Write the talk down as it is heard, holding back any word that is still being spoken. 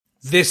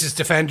This is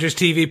Defenders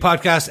TV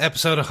Podcast,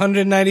 episode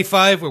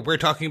 195, where we're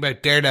talking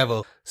about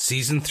Daredevil,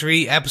 Season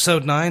 3,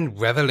 Episode 9,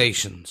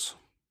 Revelations.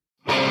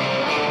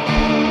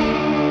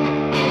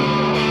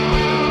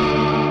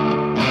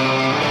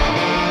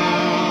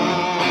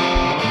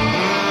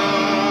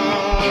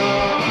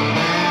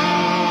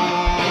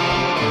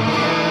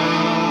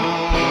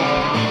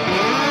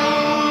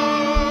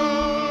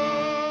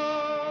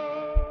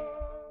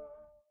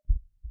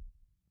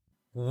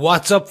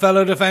 What's up,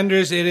 fellow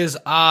Defenders? It is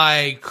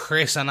I,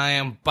 Chris, and I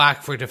am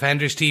back for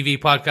Defenders TV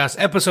Podcast,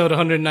 episode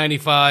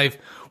 195,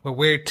 where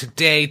we're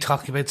today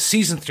talking about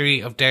Season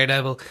 3 of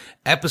Daredevil,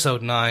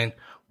 Episode 9,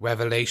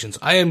 Revelations.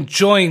 I am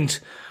joined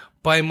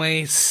by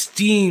my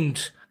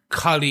esteemed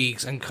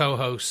colleagues and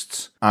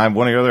co-hosts. I'm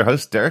one of your other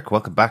hosts, Derek.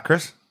 Welcome back,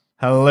 Chris.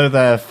 Hello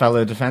there,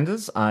 fellow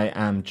Defenders. I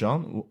am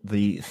John,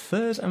 the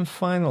third and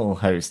final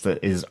host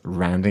that is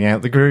rounding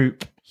out the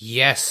group.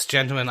 Yes,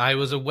 gentlemen, I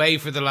was away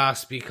for the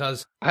last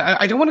because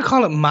I don't want to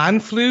call it man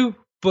flu,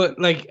 but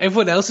like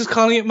everyone else is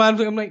calling it man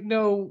flu. I'm like,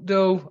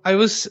 no, I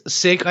was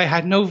sick. I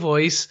had no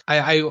voice.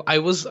 I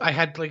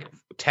had like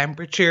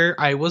temperature.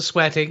 I was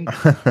sweating.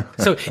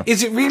 So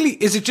is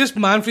it just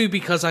man flu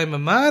because I'm a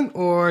man,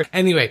 or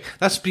anyway,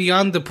 that's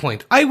beyond the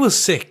point. I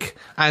was sick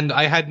and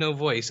I had no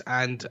voice,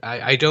 and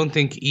I don't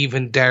think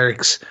even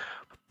Derek's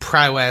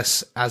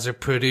prowess as a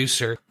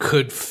producer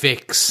could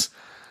fix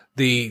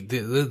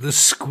the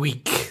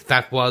squeak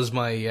that was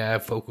my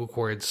vocal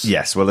cords.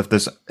 Yes, well, if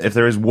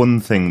there is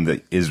one thing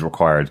that is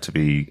required to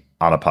be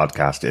on a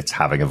podcast, it's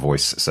having a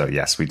voice. So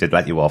yes, we did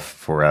let you off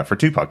for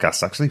two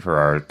podcasts, actually, for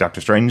our Doctor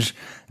Strange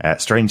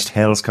Strange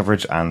Tales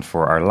coverage, and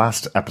for our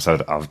last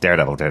episode of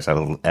Daredevil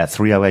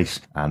 308,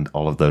 and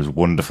all of those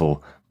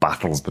wonderful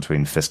battles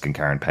between Fisk and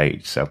Karen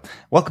Page. So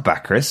welcome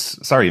back, Chris.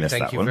 Sorry you missed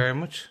that one. Thank you very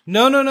much.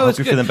 No, it's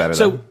good. Feeling better.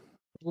 So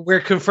we're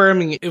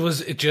confirming it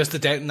was just the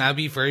Downton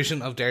Abbey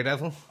version of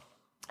Daredevil.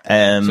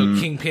 So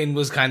Kingpin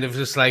was kind of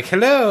just like,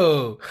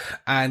 hello,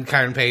 and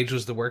Karen Page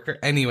was the worker.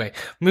 Anyway,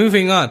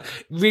 moving on.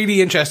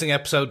 Really interesting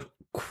episode.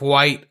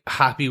 Quite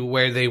happy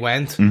where they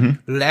went.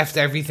 Mm-hmm. Left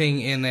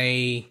everything in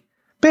a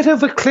bit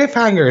of a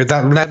cliffhanger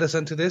that led us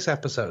into this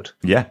episode.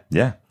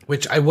 Yeah.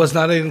 Which I was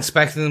not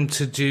expecting them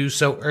to do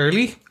so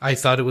early. I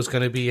thought it was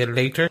going to be a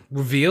later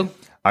reveal.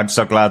 I'm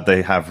so glad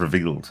they have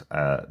revealed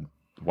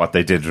what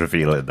they did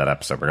reveal in that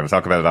episode. We're going to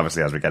talk about it,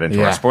 obviously, as we get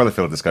into our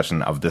spoiler-filled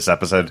discussion of this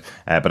episode.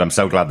 But I'm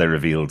so glad they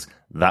revealed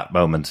that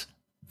moment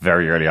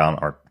very early on,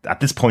 or at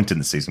this point in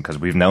the season, because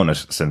we've known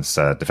it since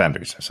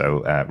Defenders.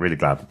 So really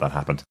glad that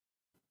happened.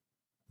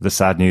 The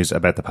sad news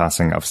about the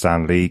passing of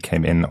Stan Lee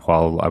came in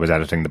while I was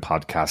editing the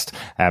podcast.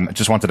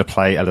 Just wanted to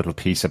play a little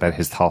piece about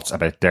his thoughts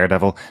about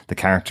Daredevil, the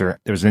character.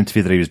 There was an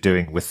interview that he was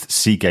doing with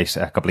Seagate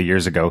a couple of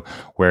years ago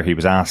where he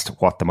was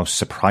asked what the most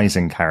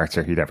surprising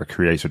character he'd ever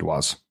created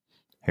was.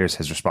 Here's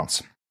his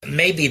response.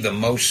 Maybe the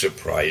most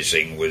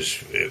surprising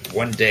was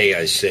one day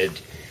I said,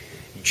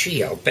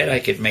 gee, I'll bet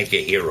I could make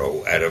a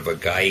hero out of a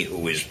guy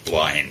who is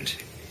blind.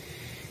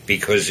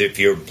 Because if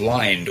you're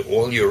blind,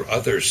 all your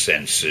other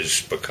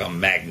senses become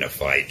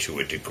magnified to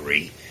a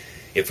degree.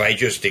 If I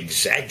just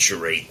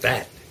exaggerate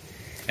that.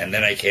 And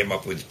then I came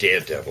up with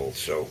Daredevil.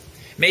 So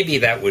maybe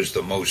that was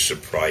the most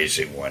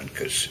surprising one,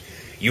 because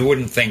you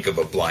wouldn't think of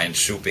a blind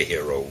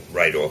superhero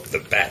right off the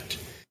bat.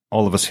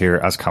 All of us here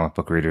as comic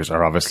book readers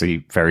are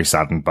obviously very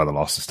saddened by the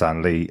loss of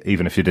Stan Lee.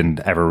 Even if you didn't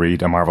ever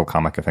read a Marvel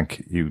comic, I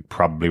think you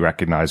probably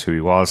recognize who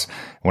he was.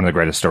 One of the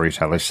greatest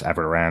storytellers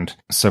ever around.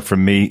 So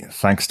from me,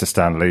 thanks to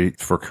Stan Lee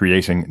for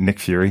creating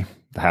Nick Fury,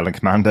 the Howling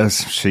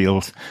Commandos,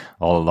 S.H.I.E.L.D.,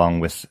 all along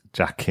with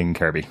Jack King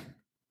Kirby.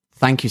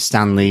 Thank you,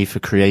 Stan Lee,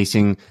 for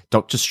creating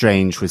Doctor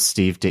Strange with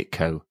Steve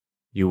Ditko.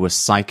 You were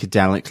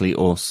psychedelically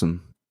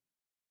awesome.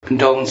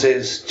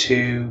 Condolences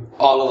to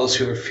all of us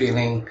who are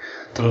feeling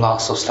the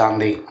loss of Stan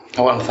Lee.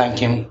 I want to thank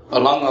him,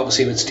 along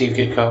obviously with Steve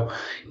Ditko,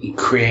 in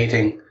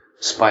creating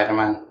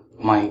Spider-Man,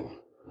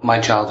 my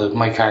childhood,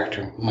 my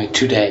character, my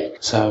today.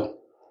 So,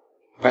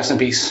 rest in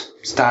peace,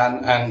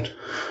 Stan, and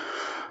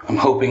I'm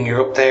hoping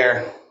you're up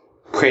there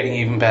creating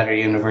even better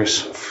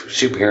universe of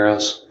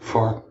superheroes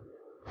for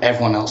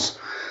everyone else.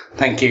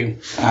 Thank you,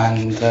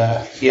 and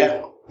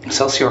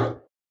Excelsior.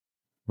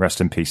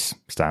 Rest in peace,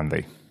 Stan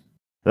Lee.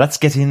 Let's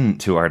get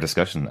into our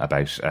discussion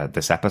about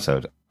this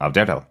episode of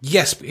Daredevil.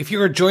 Yes, if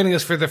you are joining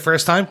us for the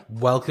first time,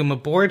 welcome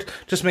aboard.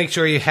 Just make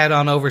sure you head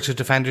on over to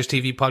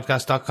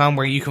DefendersTVPodcast.com,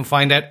 where you can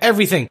find out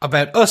everything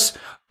about us,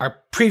 our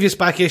previous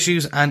back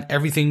issues, and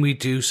everything we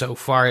do so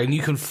far. And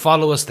you can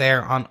follow us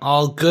there on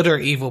all good or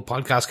evil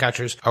podcast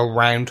catchers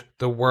around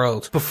the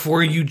world.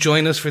 Before you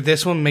join us for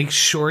this one, make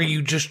sure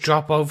you just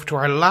drop over to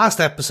our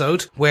last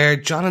episode where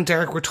John and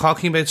Derek were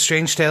talking about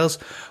Strange Tales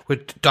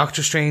with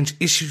Doctor Strange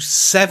issue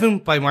 7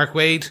 by Mark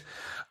Waid.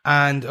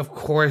 And of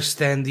course,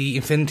 then the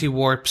Infinity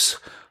Warp's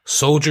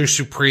Soldier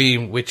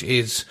Supreme, which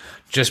is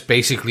just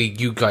basically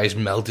you guys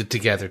melded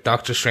together,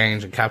 Doctor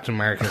Strange and Captain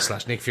America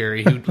 / Nick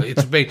Fury.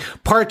 It's big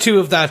part 2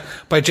 of that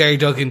by Jerry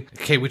Duggan,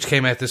 which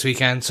came out this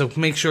weekend. So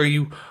make sure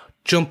you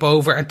jump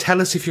over and tell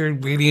us if you're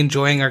really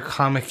enjoying our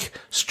comic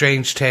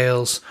Strange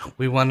Tales.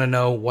 We want to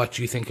know what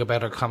you think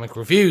about our comic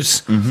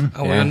reviews.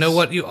 I want to know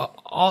what you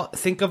all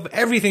think of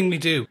everything we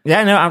do.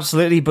 Yeah, no,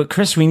 absolutely. But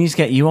Chris, we need to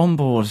get you on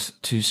board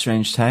to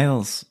Strange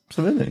Tales.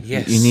 Absolutely.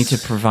 Yes. You need to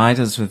provide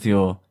us with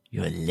your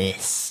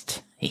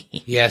list.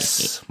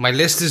 Yes, my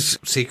list is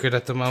secret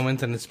at the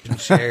moment and it's been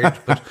shared,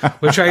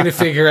 but we're trying to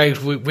figure out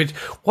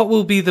what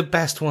will be the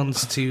best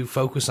ones to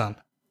focus on.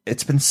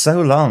 It's been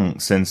so long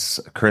since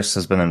Chris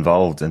has been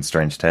involved in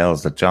Strange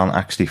Tales that John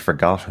actually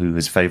forgot who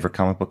his favourite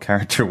comic book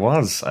character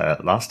was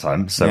last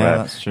time. So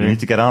that's true. You need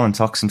to get on and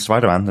talk some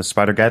Spider-Man. There's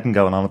Spider-Geddon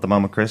going on at the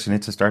moment, Chris. You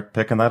need to start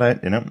picking that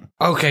out, you know?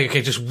 Okay,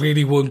 just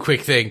really one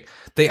quick thing.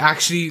 They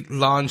actually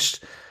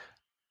launched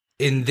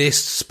in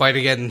this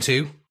Spider-Geddon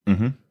 2.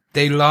 Mm-hmm.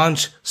 They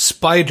launched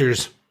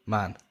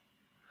Spiders-Man,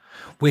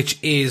 which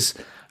is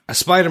a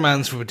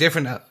Spider-Man's from a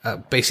different,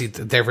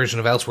 basically their version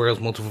of Elseworlds,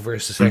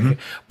 Multiverse,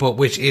 but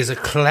which is a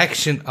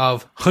collection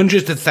of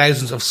hundreds of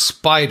thousands of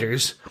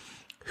spiders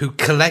who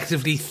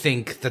collectively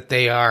think that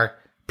they are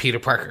Peter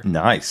Parker.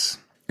 Nice.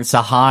 It's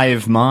a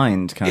hive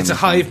mind kind It's a of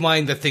hive thing.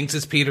 mind that thinks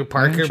it's Peter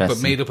Parker, but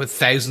Interesting. made up of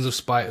thousands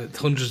of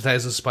hundreds of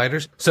thousands of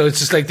spiders. So it's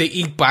just like they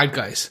eat bad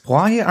guys.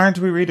 Why aren't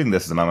we reading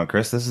this at the moment,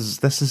 Chris? This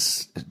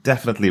is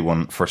definitely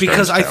one for Strange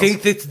Because I Tales.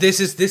 think that this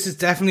is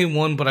definitely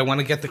one, but I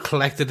want to get the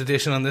collected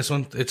edition on this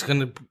one. It's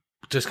going to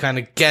just kind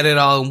of get it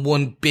all in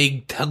one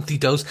big healthy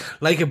dose,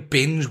 like a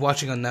binge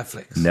watching on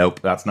Netflix. Nope,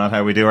 that's not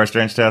how we do our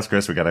Strange Tales,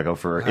 Chris. We gotta go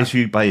for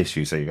issue by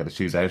issue, so you gotta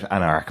choose out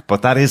an arc.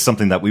 But that is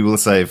something that we will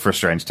save for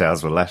Strange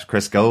Tales. We'll let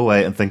Chris go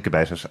away and think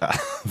about it.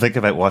 Think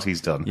about what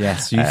he's done.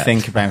 Yes, you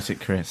think about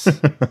it, Chris.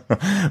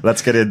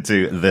 Let's get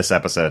into this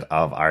episode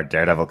of our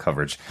Daredevil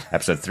coverage.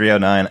 Episode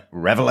 309,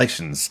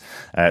 Revelations.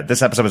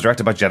 This episode was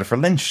directed by Jennifer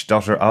Lynch,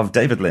 daughter of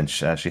David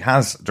Lynch. She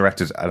has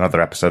directed another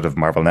episode of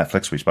Marvel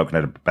Netflix. We've spoken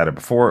about it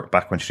before,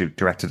 back when she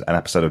directed an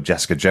episode of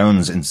Jessica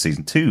Jones in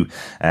season 2.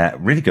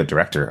 Really good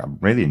director. I'm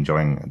really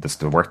enjoying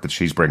the work that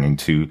she's bringing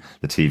to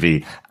the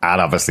TV.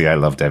 And obviously I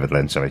love David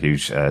Lynch. I'm a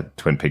huge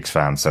Twin Peaks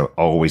fan, so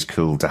always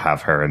cool to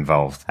have her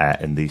involved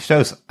in these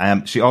shows.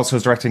 She also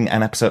is directing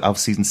an episode of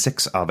season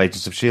 6 of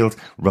Agents of S.H.I.E.L.D.,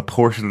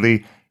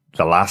 reportedly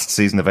the last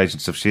season of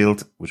Agents of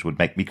S.H.I.E.L.D., which would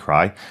make me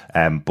cry.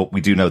 But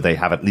we do know they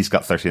have at least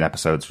got 13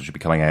 episodes, which will be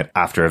coming out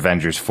after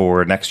Avengers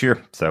 4 next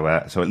year. So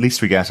at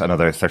least we get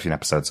another 13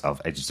 episodes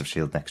of Agents of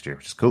S.H.I.E.L.D. next year,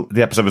 which is cool.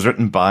 The episode was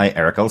written by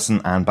Eric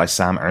Olson and by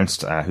Sam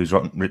Ernst, who's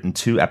written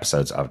 2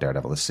 episodes of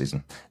Daredevil this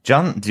season.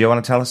 John, do you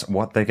want to tell us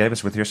what they gave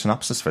us with your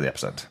synopsis for the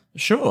episode?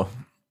 Sure.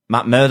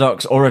 Matt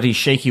Murdock's already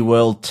shaky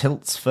world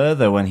tilts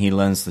further when he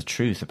learns the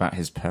truth about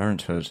his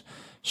parenthood.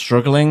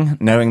 Struggling,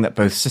 knowing that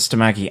both Sister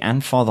Maggie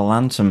and Father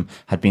Lantom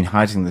had been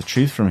hiding the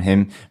truth from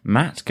him,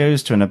 Matt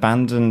goes to an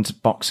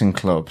abandoned boxing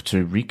club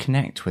to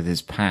reconnect with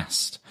his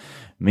past.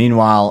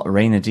 Meanwhile,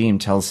 Ray Nadeem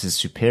tells his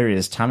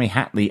superiors Tammy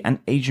Hatley and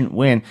Agent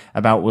Wynn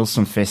about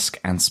Wilson Fisk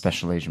and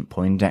Special Agent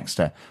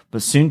Poindexter,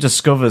 but soon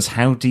discovers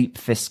how deep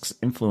Fisk's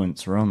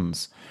influence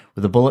runs.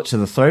 With a bullet to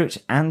the throat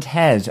and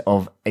head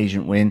of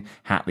Agent Wynn,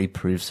 Hatley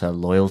proves her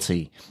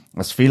loyalty.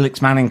 As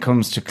Felix Manning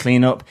comes to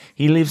clean up,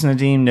 he leaves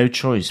Nadeem no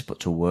choice but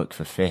to work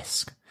for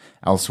Fisk.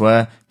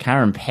 Elsewhere,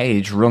 Karen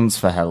Page runs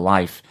for her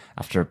life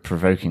after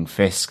provoking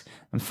Fisk,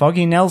 and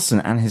Foggy Nelson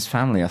and his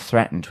family are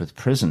threatened with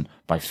prison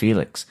by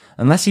Felix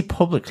unless he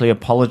publicly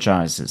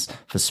apologizes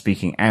for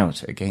speaking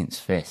out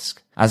against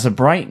Fisk. As a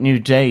bright new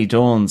day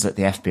dawns at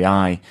the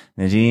FBI,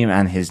 Nadeem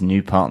and his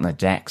new partner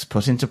Dex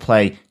put into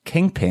play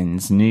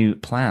Kingpin's new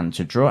plan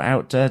to draw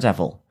out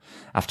Daredevil.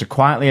 After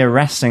quietly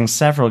arresting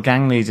several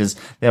gang leaders,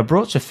 they are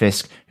brought to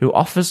Fisk, who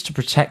offers to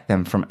protect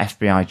them from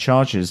FBI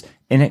charges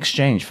in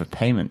exchange for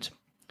payment.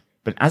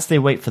 But as they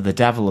wait for the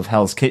devil of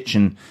Hell's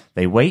Kitchen,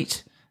 they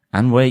wait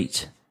and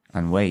wait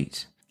and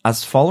wait.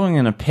 As following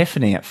an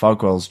epiphany at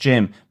Fogwell's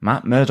gym,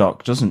 Matt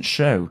Murdock doesn't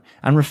show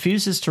and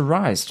refuses to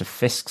rise to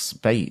Fisk's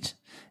bait.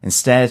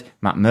 Instead,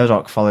 Matt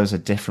Murdock follows a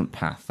different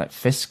path that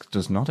Fisk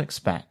does not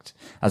expect,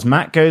 as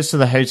Matt goes to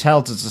the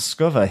hotel to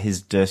discover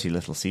his dirty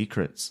little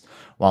secrets.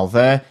 While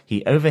there,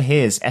 he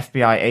overhears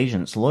FBI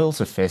agents loyal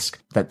to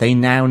Fisk that they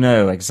now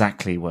know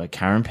exactly where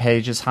Karen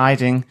Page is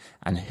hiding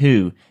and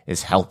who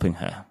is helping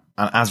her.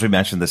 And as we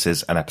mentioned, this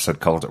is an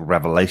episode called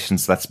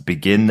Revelations. Let's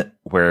begin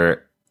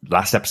where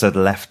last episode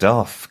left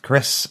off.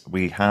 Chris,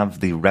 we have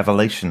the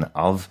revelation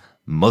of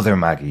Mother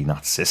Maggie,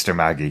 not Sister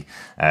Maggie.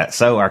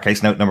 So our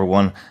case note number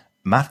 1,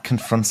 Matt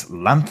confronts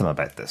Lantham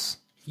about this.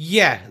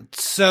 Yeah,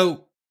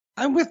 so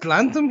I'm with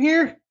Lantham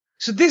here.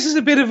 So this is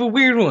a bit of a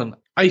weird one.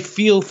 I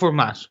feel for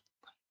Matt.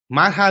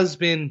 Matt has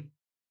been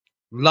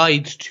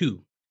lied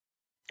to.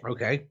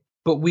 Okay.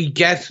 But we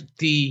get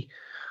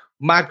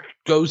Matt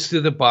goes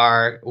to the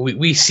bar.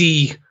 We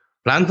see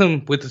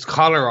Lantham with his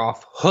collar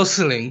off,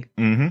 hustling.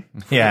 Mm-hmm.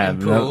 Yeah,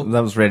 Cool.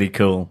 that was really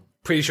cool.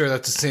 Pretty sure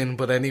that's a sin,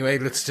 but anyway,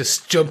 let's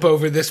just jump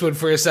over this one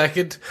for a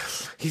second.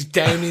 He's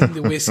downing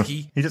the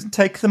whiskey. He doesn't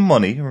take the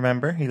money,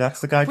 remember? He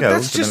lets the guy go.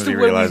 That's just he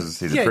when realizes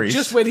he's a priest.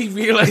 just when he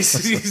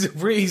realizes he's a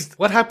priest.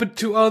 What happened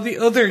to all the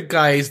other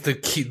guys? The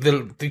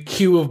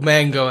queue of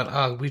men going,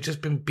 "Oh, we've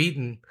just been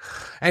beaten."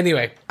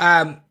 Anyway,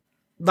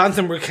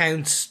 Lantham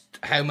recounts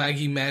how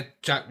Maggie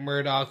met Jack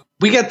Murdoch.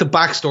 We get the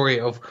backstory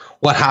of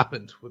what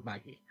happened with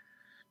Maggie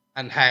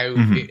and how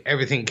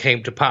everything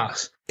came to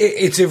pass.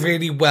 It's a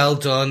really well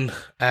done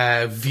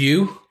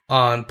view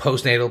on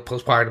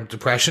postpartum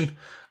depression,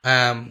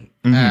 and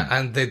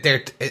their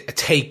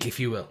take, if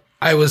you will.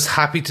 I was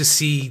happy to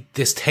see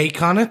this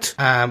take on it,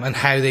 and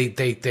how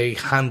they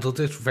handled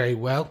it very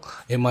well,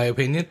 in my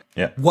opinion.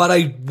 Yeah. What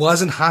I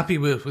wasn't happy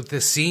with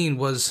this scene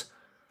was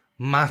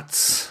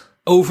Matt's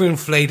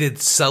overinflated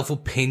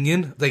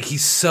self-opinion. Like,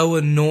 he's so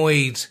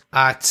annoyed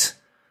at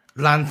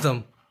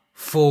Lantham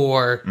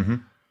for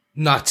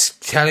not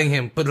telling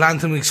him, but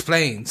Lantham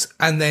explains,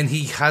 and then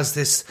he has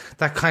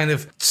that kind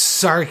of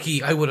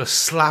sarky, I would have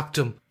slapped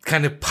him,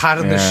 kind of pat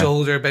on the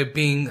shoulder about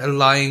being a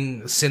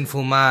lying,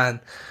 sinful man.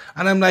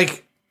 And I'm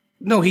like,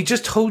 no, he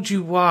just told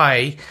you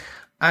why,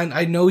 and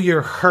I know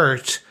you're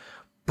hurt,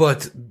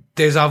 but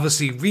there's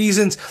obviously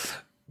reasons.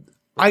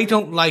 I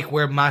don't like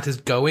where Matt is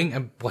going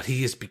and what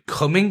he is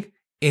becoming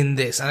in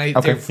this. And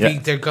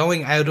they're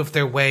going out of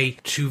their way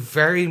to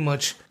very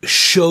much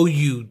show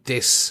you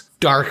this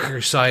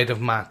darker side of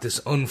Matt,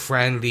 this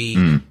unfriendly,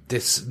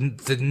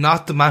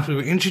 not the Matt we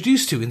were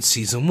introduced to in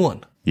season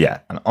 1. Yeah,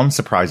 and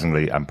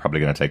unsurprisingly, I'm probably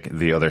going to take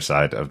the other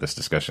side of this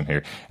discussion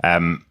here.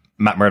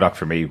 Matt Murdoch,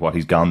 for me, what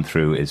he's gone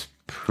through is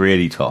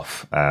pretty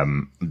tough.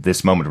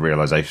 This moment of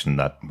realization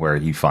where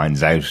he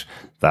finds out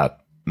that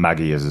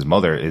Maggie is his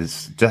mother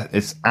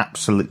it's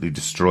absolutely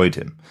destroyed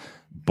him.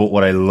 But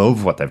what I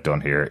love what they've done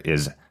here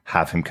is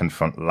have him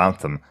confront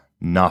Lantham,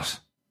 not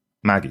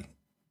Maggie.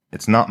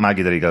 It's not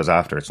Maggie that he goes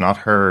after. It's not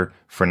her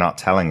for not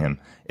telling him.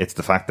 It's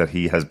the fact that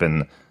he has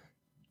been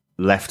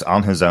left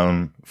on his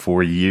own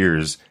for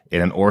years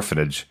in an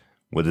orphanage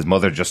with his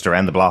mother just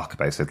around the block,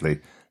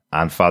 basically.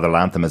 And Father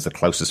Lantham is the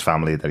closest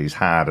family that he's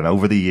had. And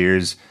over the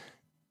years,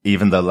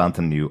 even though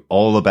Lantham knew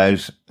all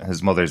about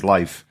his mother's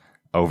life,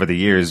 over the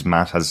years,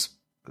 Matt has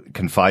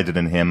confided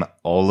in him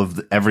all of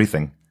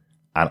everything.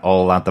 And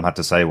all Lantham had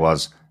to say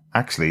was,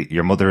 actually,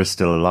 your mother is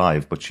still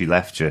alive, but she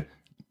left you.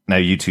 Now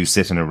you two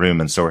sit in a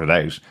room and sort it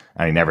out.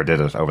 And he never did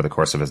it over the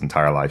course of his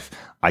entire life.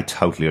 I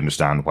totally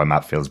understand why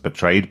Matt feels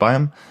betrayed by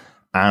him.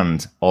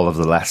 And all of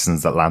the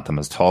lessons that Lantham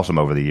has taught him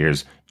over the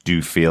years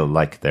do feel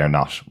like they're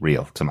not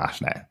real to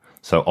Matt now.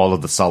 So all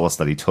of the solace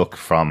that he took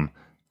from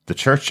the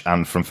church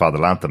and from Father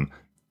Lantham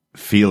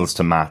feels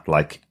to Matt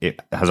like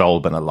it has all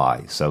been a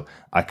lie. So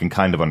I can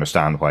kind of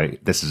understand why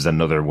this is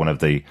another one of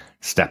the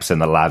steps in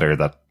the ladder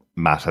that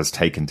Matt has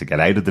taken to get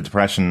out of the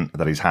depression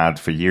that he's had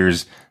for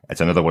years.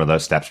 It's another one of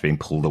those steps being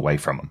pulled away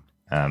from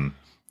him.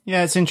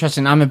 Yeah, it's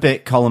interesting. I'm a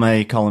bit column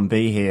A, column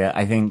B here.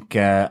 I think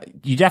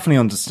you definitely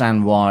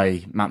understand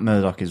why Matt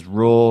Murdoch is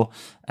raw,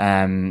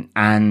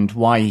 and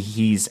why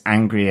he's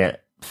angry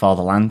at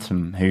Father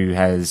Lantham, who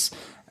has,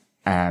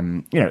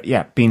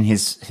 been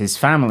his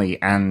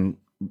family and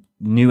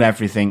knew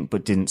everything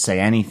but didn't say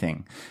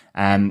anything.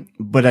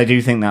 But I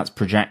do think that's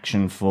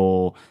projection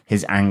for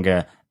his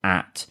anger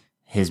at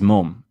his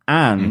mum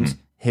and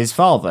his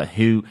father,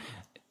 who,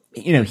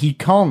 he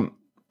can't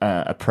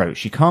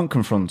approach. He can't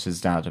confront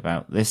his dad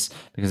about this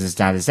because his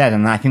dad is dead.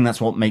 And I think that's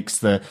what makes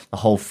the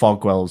whole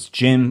Fogwell's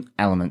gym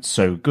element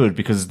so good,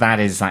 because that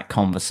is that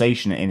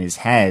conversation in his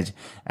head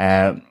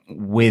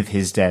with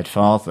his dead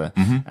father.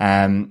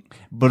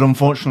 But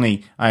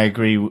unfortunately, I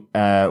agree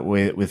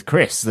with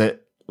Chris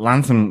that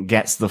Lantham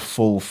gets the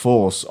full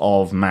force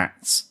of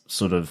Matt's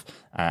sort of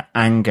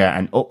anger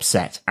and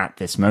upset at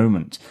this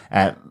moment,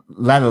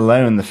 let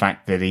alone the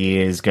fact that he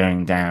is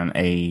going down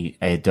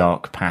a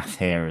dark path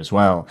here as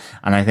well.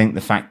 And I think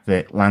the fact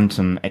that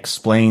Lantham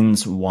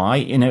explains why,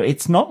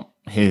 it's not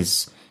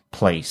his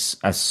place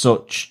as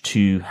such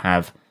to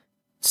have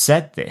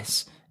said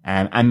this.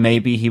 And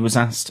maybe he was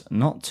asked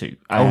not to.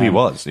 He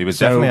was. He was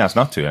definitely asked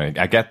not to.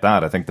 I get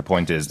that. I think the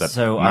point is that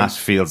Matt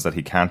feels that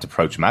he can't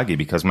approach Maggie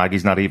because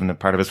Maggie's not even a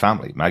part of his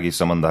family. Maggie's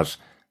someone that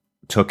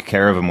took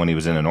care of him when he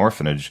was in an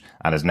orphanage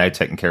and is now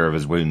taking care of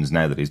his wounds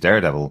now that he's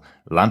Daredevil.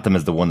 Lantham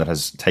is the one that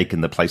has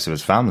taken the place of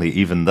his family,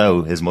 even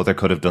though his mother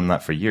could have done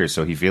that for years.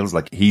 So he feels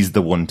like he's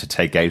the one to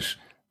take out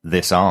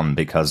this on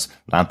because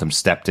Lantham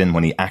stepped in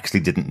when he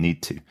actually didn't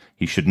need to.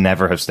 He should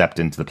never have stepped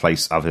into the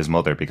place of his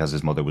mother because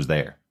his mother was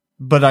there.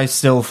 But I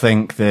still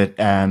think that,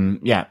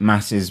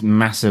 Matt is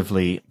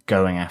massively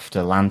going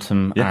after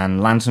Lantham,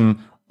 and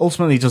Lantham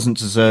ultimately doesn't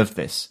deserve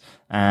this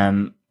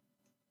in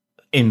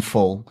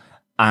full.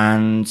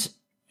 And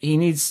he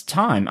needs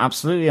time.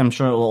 Absolutely. I'm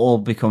sure it will all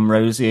become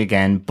rosy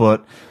again.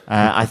 But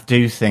I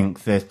do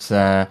think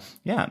that,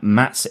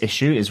 Matt's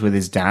issue is with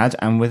his dad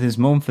and with his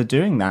mum for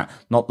doing that,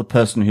 not the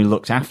person who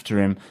looked after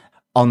him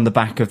on the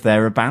back of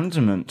their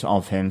abandonment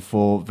of him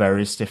for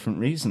various different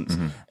reasons.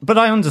 But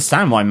I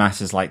understand why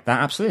Matt is like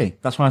that. Absolutely.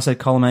 That's why I said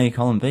column A,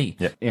 column B.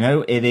 Yep.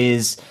 It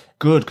is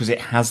good because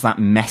it has that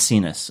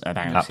messiness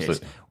about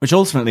it, which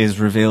ultimately is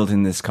revealed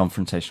in this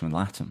confrontation with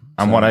Lantham.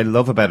 And what I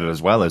love about it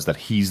as well is that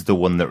he's the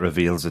one that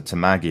reveals it to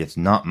Maggie. It's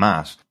not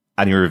Matt.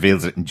 And he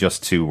reveals it in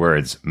just 2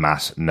 words.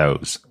 Matt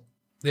knows.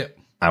 Yeah.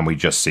 and we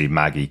just see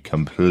Maggie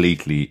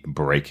completely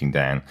breaking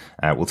down.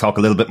 We'll talk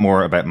a little bit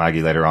more about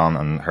Maggie later on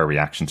and her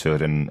reaction to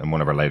it in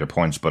one of our later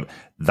points, but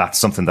that's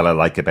something that I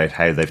like about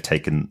how they've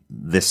taken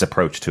this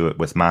approach to it,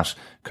 with Matt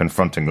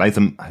confronting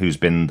Latham, who's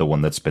been the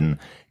one that's been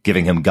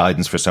giving him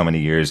guidance for so many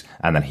years,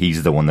 and then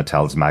he's the one that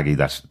tells Maggie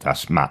that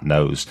Matt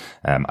knows.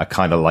 I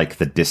kind of like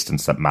the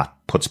distance that Matt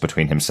puts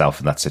between himself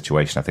and that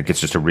situation. I think it's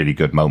just a really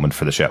good moment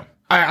for the show.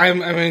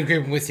 I'm in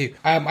agreement with you.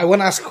 I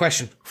want to ask a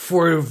question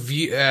for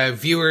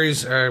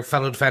viewers or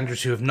fellow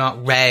defenders who have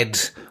not read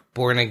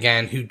Born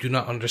Again, who do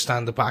not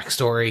understand the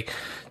backstory.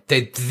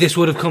 This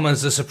would have come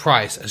as a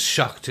surprise, as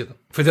shock to them.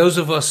 For those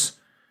of us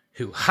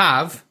who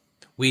have,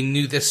 we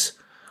knew this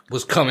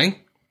was coming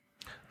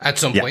at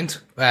some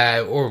point,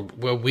 or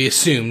well, we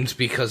assumed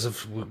because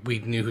of we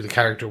knew who the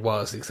character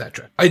was,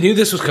 etc. I knew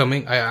this was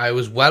coming. I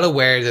was well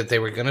aware that they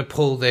were going to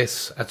pull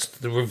this at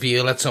the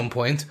reveal at some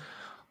point.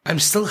 I'm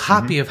still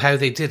happy of how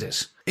they did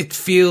it. It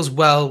feels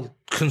well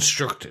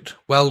constructed,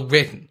 well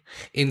written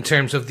in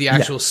terms of the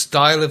actual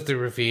style of the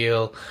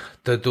reveal,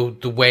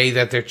 the way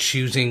that they're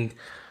choosing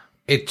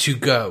it to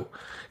go.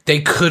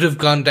 They could have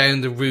gone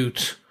down the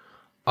route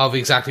of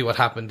exactly what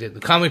happened in the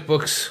comic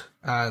books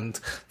and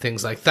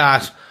things like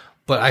that,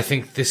 but I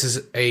think this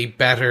is a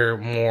better,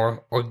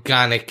 more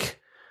organic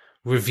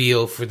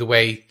reveal for the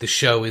way the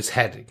show is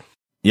heading.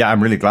 Yeah,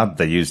 I'm really glad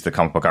they used the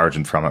comic book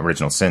origin from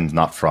Original Sin,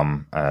 not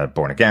from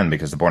Born Again,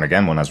 because the Born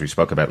Again one, as we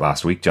spoke about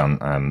last week,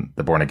 John,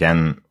 the Born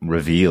Again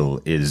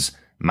reveal is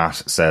Matt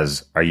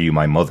says, "Are you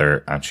my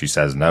mother?" And she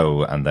says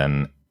no. And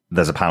then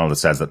there's a panel that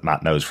says that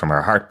Matt knows from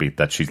her heartbeat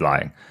that she's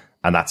lying.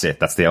 And that's it.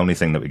 That's the only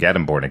thing that we get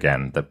in Born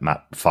Again, that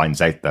Matt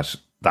finds out that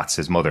that's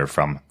his mother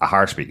from a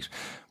heartbeat.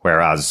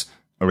 Whereas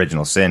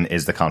Original Sin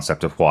is the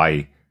concept of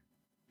why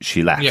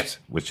she left,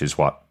 which is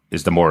what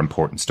is the more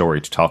important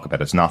story to talk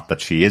about. It's not that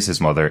she is his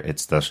mother,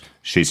 it's that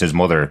she's his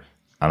mother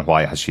and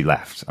why has she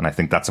left. And I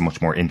think that's a much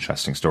more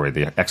interesting story,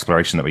 the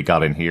exploration that we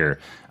got in here.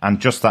 And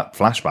just that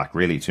flashback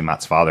really to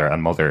Matt's father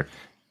and mother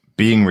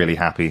being really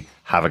happy,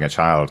 having a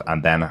child,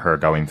 and then her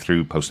going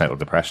through postnatal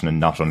depression and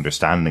not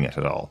understanding it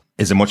at all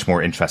is a much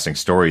more interesting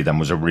story than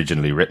was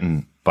originally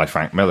written by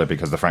Frank Miller,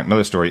 because the Frank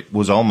Miller story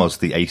was almost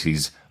the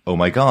 80s. Oh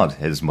my God,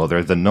 his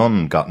mother, the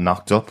nun, got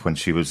knocked up when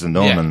she was a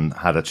nun and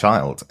had a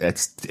child.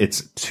 It's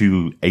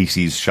too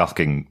 80s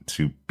shocking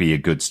to be a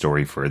good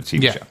story for a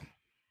TV show.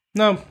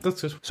 No,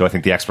 that's it. So I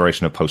think the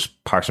exploration of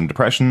postpartum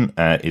depression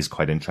is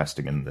quite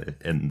interesting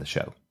in the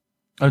show.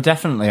 Oh,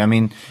 definitely. I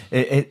mean,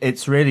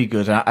 it's really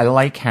good. I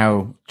like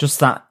how just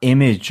that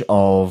image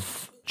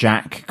of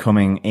Jack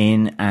coming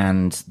in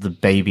and the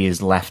baby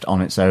is left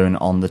on its own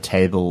on the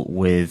table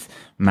with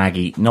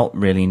Maggie, not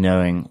really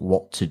knowing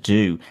what to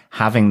do,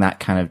 having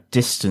that kind of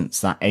distance,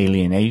 that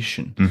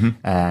alienation.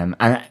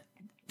 And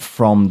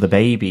from the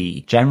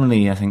baby,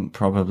 generally, I think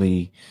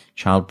probably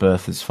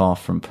childbirth is far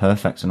from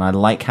perfect. And I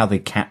like how they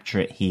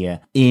capture it here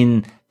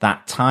in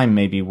that time,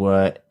 maybe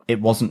where it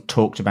wasn't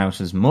talked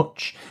about as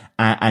much.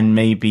 And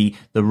maybe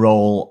the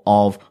role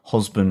of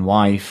husband,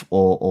 wife,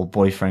 or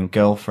boyfriend,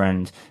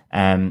 girlfriend,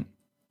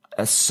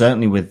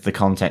 certainly with the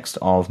context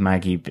of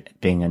Maggie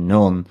being a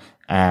nun,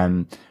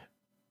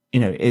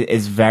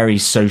 is very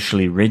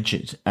socially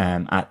rigid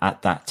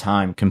at that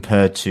time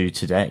compared to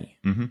today.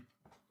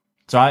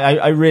 So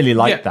I really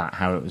like that,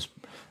 how it was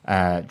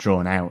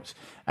drawn out.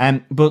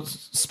 But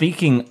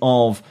speaking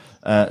of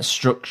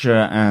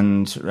structure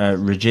and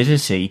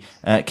rigidity,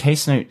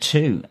 case note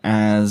 2,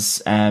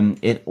 as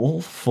it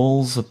all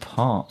falls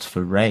apart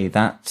for Ray,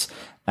 that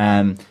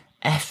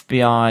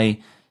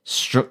FBI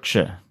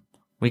structure.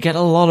 We get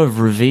a lot of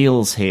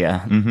reveals here,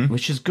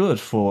 which is good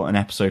for an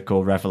episode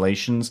called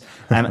Revelations.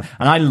 And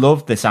I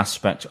love this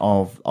aspect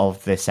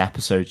of this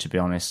episode, to be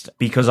honest,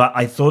 because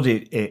I thought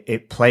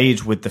it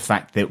played with the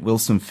fact that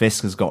Wilson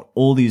Fisk has got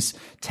all these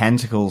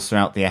tentacles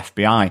throughout the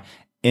FBI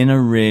in a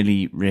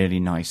really, really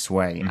nice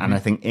way. And I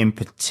think in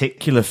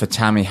particular for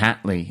Tammy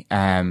Hatley,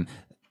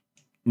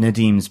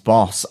 Nadim's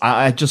boss,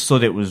 I just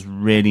thought it was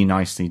really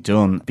nicely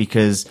done,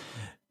 because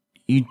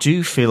you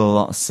do feel a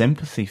lot of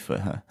sympathy for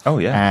her. Oh,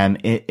 yeah.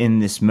 In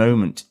this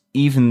moment,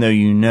 even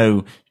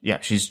though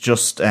she's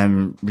just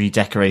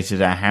redecorated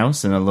her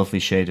house in a lovely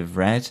shade of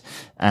red.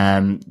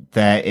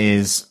 There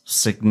is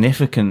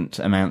significant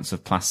amounts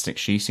of plastic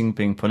sheeting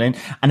being put in.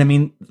 And I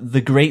mean,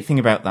 the great thing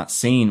about that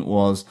scene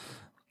was,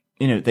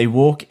 they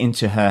walk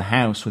into her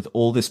house with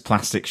all this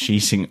plastic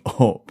sheeting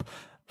up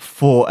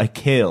for a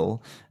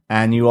kill.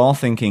 And you are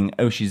thinking,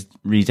 oh, she's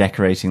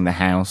redecorating the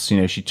house.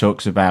 She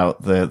talks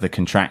about the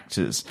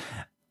contractors.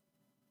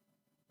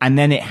 And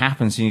then it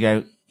happens and you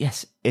go,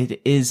 yes,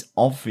 it is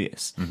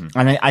obvious.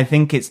 And I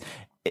think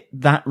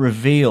that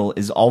reveal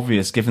is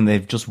obvious given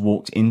they've just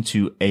walked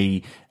into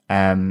a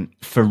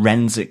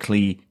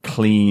forensically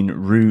clean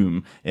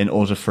room in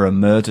order for a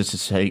murder to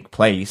take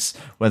place,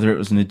 whether it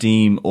was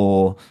Nadim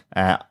or,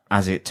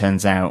 as it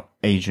turns out,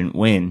 Agent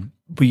Wynn.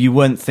 But you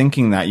weren't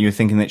thinking that. You were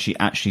thinking that she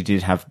actually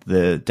did have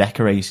the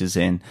decorators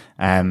in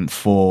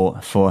for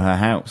her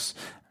house.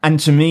 And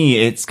to me,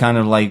 it's kind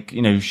of like,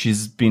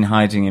 she's been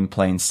hiding in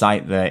plain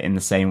sight there in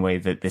the same way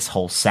that this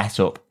whole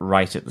setup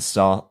right at the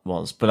start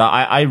was. But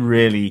I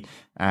really,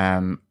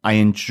 I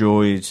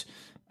enjoyed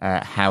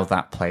how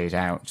that played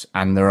out.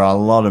 And there are a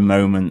lot of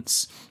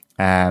moments,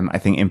 I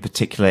think in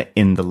particular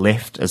in the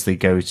lift as they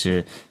go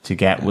to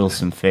get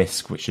Wilson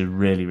Fisk, which is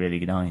really,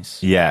 really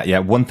nice. Yeah.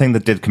 One thing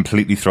that did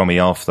completely throw me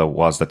off, though,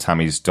 was that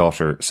Tammy's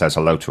daughter says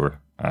hello to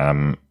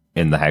her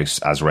in the house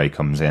as Ray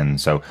comes in.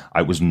 So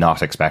I was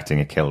not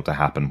expecting a kill to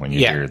happen when you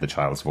hear the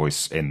child's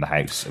voice in the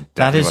house.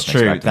 That is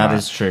true. That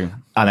is true.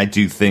 And I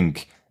do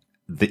think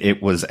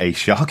it was a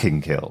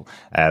shocking kill.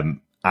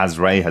 As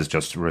Ray has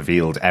just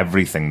revealed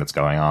everything that's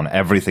going on,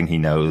 everything he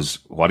knows,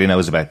 what he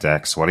knows about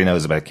Dex, what he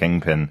knows about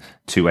Kingpin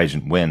to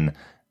Agent Wynn,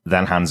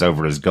 then hands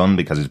over his gun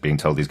because he's being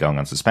told he's going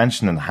on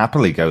suspension and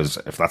happily goes,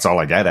 if that's all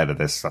I get out of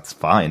this, that's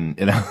fine,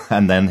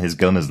 and then his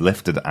gun is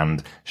lifted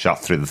and shot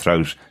through the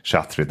throat,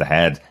 shot through the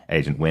head.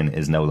 Agent Wynn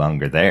is no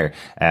longer there.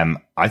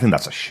 I think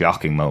that's a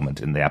shocking moment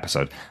in the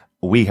episode.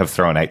 We have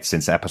thrown out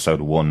since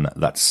episode 1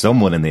 that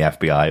someone in the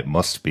FBI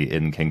must be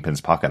in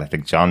Kingpin's pocket. I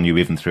think, John, you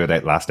even threw it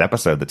out last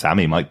episode that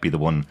Tammy might be the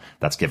one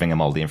that's giving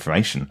him all the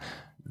information.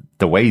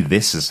 The way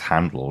this is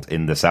handled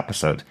in this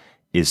episode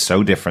is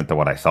so different than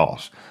what I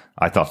thought.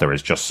 I thought there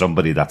was just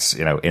somebody that's,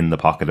 in the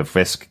pocket of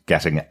Fisk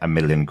getting $1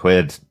 million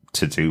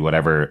to do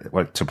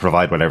whatever, to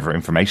provide whatever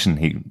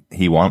information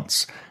he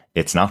wants.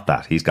 It's not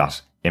that. He's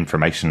got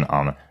information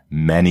on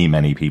many,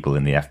 many people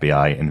in the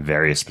FBI in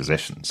various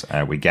positions.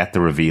 We get the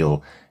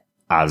reveal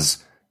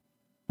as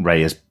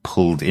Ray is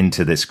pulled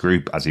into this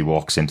group as he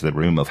walks into the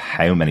room of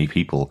how many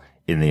people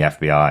in the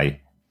FBI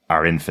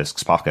are in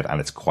Fisk's pocket,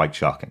 and it's quite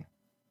shocking.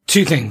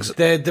 Two things.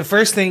 The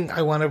first thing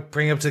I want to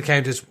bring up to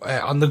account is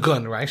on the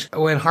gun, right?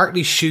 When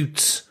Hartley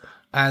shoots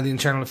the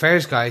internal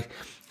affairs guy,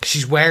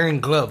 she's wearing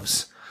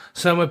gloves.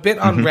 So I'm a bit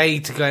on Ray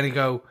to kind of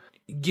go,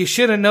 you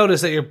should have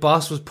noticed that your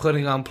boss was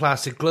putting on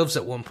plastic gloves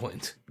at one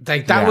point.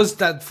 Like that was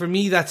that for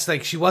me, that's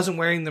like she wasn't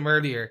wearing them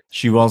earlier.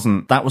 She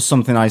wasn't. That was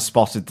something I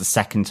spotted the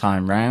second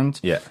time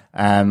round. Yeah.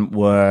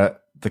 Where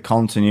the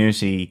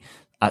continuity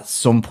at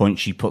some point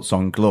she puts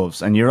on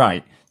gloves. And you're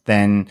right.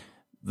 Then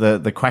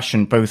the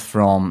question both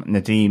from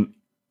Nadeem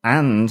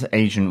and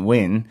Agent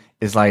Wynn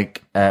is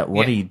like,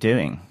 what are you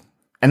doing?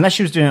 Unless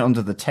she was doing it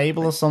under the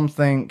table or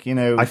something,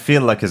 I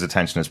feel like his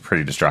attention is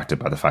pretty distracted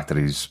by the fact that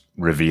he's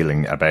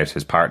revealing about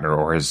his partner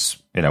or his,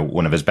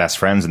 one of his best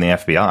friends in the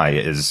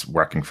FBI is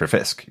working for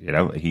Fisk.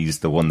 He's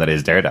the one that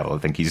is Daredevil. I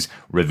think he's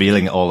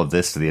revealing all of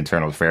this to the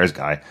internal affairs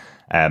guy.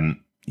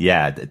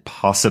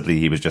 Possibly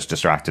he was just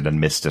distracted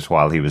and missed it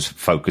while he was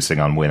focusing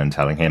on Wynn and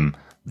telling him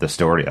the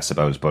story, I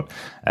suppose. But,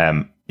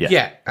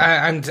 Yeah,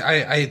 and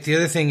I the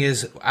other thing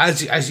is,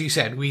 as you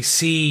said, we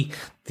see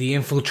the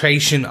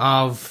infiltration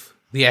of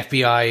the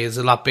FBI is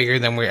a lot bigger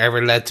than we're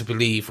ever led to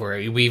believe, or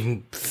we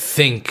even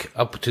think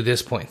up to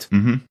this point.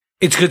 Mm-hmm.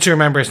 It's good to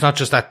remember it's not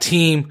just that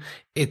team,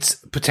 it's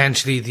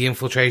potentially the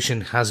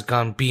infiltration has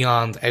gone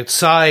beyond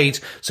outside,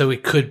 so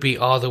it could be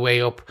all the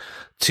way up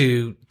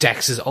to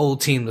Dex's old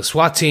team, the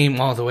SWAT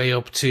team, all the way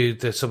up to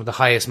some of the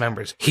highest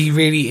members. He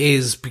really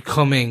is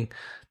becoming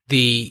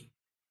the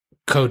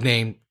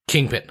codename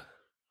Kingpin.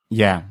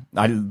 Yeah,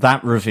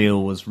 that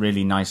reveal was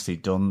really nicely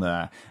done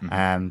there,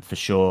 for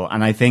sure.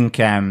 And I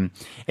think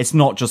it's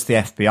not just the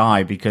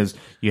FBI, because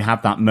you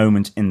have that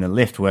moment in the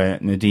lift where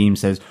Nadeem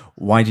says,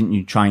 why didn't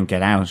you try and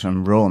get out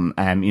and run?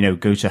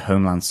 Go to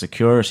Homeland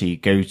Security,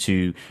 go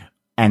to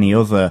any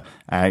other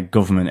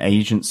government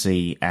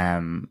agency.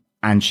 And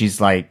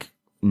she's like,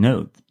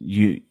 no,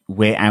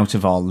 we're out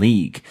of our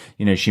league.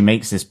 She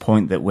makes this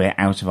point that we're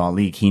out of our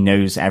league. He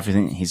knows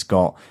everything. He's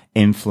got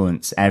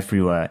influence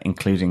everywhere,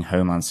 including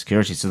Homeland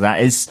Security. So there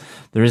is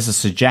a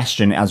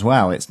suggestion as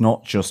well. It's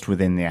not just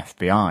within the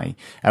FBI,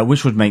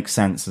 which would make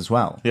sense as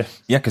well. Yeah,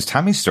 because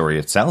Tammy's story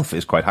itself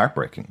is quite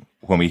heartbreaking.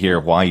 When we hear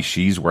why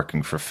she's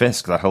working for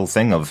Fisk, that whole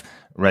thing of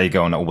Ray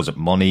going, was it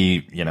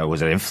money?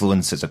 Was it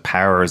influence? Is it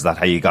power? Is that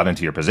how you got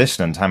into your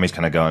position? And Tammy's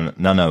kind of going,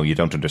 no, you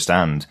don't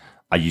understand.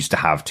 I used to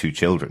have 2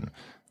 children.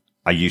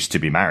 I used to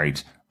be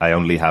married. I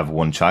only have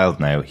 1 child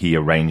now. He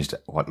arranged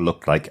what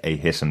looked like a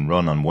hit and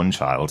run on 1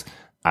 child,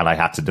 and I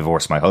had to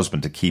divorce my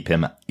husband to keep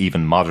him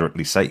even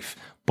moderately safe.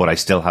 But I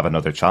still have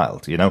another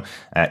child,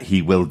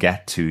 he will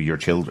get to your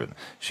children.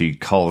 She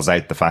calls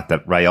out the fact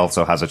that Ray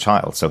also has a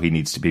child, so he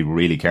needs to be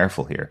really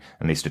careful here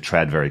and needs to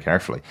tread very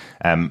carefully.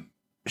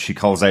 She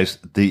calls out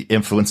the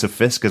influence of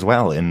Fisk as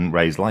well in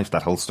Ray's life.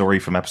 That whole story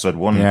from episode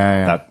 1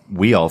 that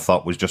we all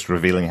thought was just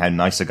revealing how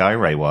nice a guy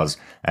Ray was.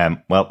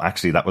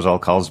 Actually, that was all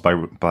caused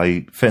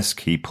by Fisk.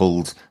 He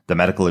pulled the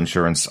medical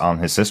insurance on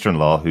his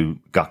sister-in-law who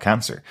got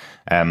cancer.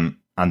 And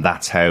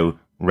that's how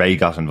Ray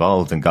got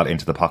involved and got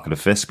into the pocket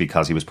of Fisk,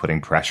 because he was putting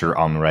pressure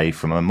on Ray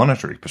from a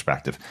monetary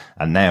perspective.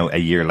 And now, a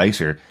year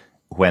later,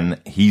 when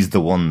he's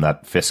the one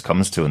that Fisk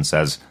comes to and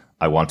says,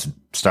 I want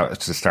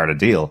to start a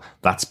deal,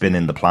 that's been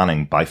in the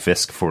planning by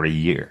Fisk for a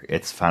year.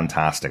 It's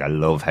fantastic. I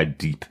love how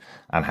deep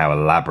and how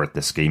elaborate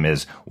this scheme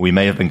is. We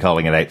may have been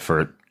calling it out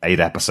for 8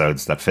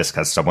 episodes that Fisk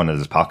has someone in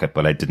his pocket,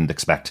 but I didn't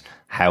expect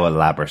how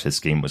elaborate his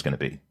scheme was going to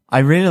be. I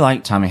really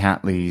like Tammy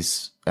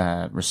Hatley's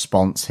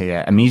response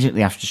here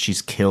immediately after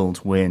she's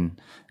killed Wynn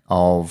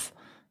of,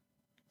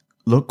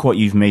 look what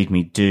you've made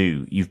me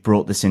do. You've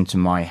brought this into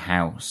my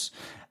house.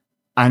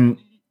 And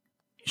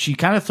she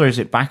kind of throws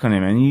it back on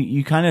him, and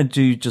you kind of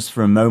do just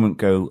for a moment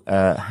go,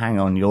 hang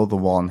on, you're the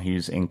one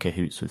who's in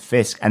cahoots with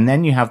Fisk. And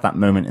then you have that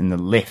moment in the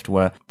lift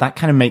where that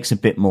kind of makes a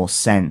bit more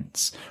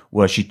sense,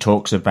 where she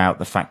talks about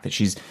the fact that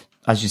she's,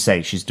 as you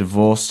say, she's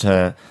divorced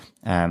her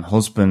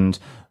husband.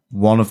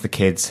 One of the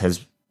kids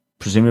has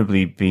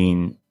presumably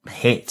been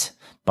hit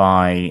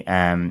by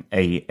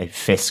a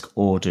Fisk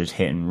ordered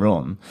hit and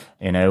run,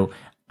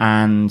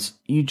 and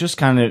you just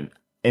kind of,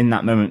 in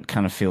that moment,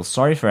 kind of feel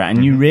sorry for her.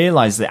 And you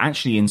realize that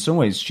actually, in some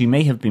ways, she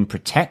may have been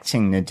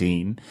protecting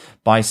Nadeem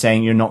by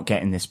saying, you're not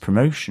getting this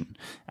promotion,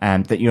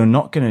 that you're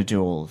not going to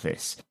do all of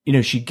this.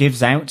 She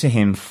gives out to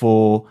him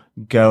for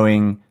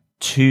going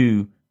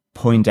to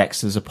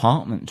Poindexter's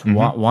apartment.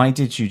 Why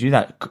did you do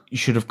that? You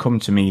should have come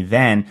to me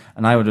then,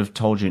 and I would have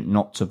told you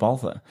not to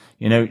bother.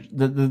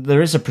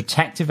 There is a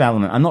protective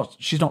element.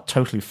 She's not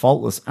totally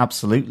faultless,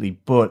 absolutely,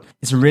 but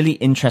it's a really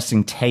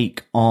interesting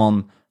take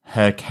on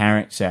her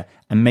character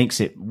and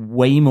makes it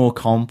way more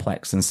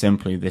complex than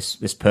simply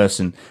this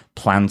person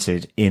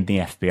planted in the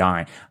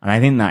FBI. And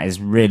I think that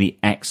is really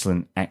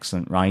excellent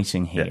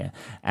writing here.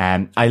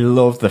 Yeah. I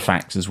love the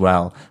fact as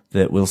well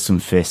that Wilson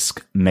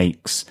Fisk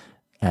makes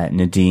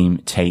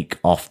Nadeem take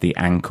off the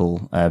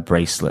ankle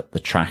bracelet, the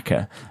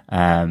tracker.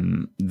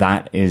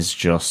 That is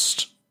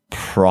just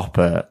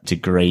proper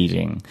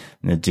degrading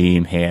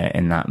Nadeem here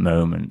in that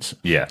moment.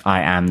 Yeah.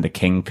 I am the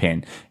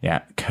Kingpin.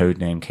 Yeah.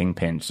 Codename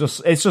Kingpin.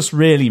 It's just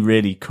really,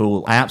 really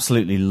cool. I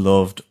absolutely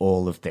loved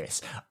all of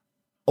this.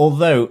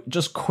 Although,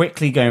 just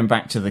quickly going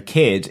back to the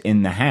kid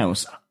in the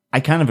house, I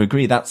kind of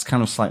agree. That's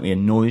kind of slightly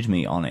annoyed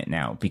me on it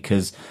now,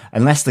 because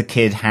unless the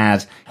kid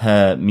had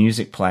her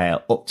music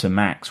player up to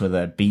max with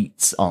her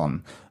beats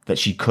on, that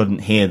she couldn't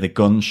hear the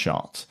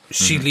gunshot.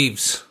 She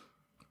leaves.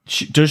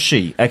 Does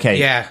she? Okay.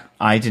 Yeah.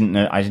 I didn't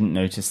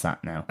notice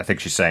that now. I think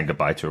she's saying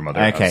goodbye to her mother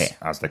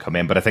as they come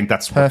in, but I think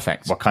that's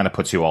perfect. What kind of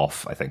puts you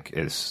off, I think,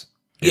 is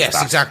yes,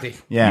 that. Exactly.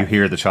 Yeah. You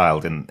hear the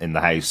child in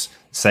the house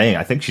saying,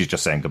 I think she's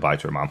just saying goodbye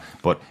to her mom,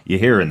 but you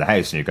hear her in the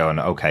house and you're going,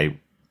 okay,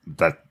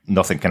 that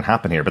nothing can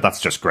happen here, but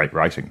that's just great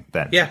writing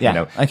then.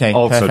 Yeah. Okay.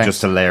 Also, perfect.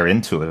 just to layer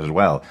into it as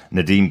well,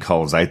 Nadeem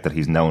calls out that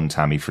he's known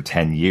Tammy for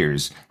 10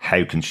 years.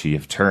 How can she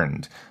have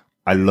turned?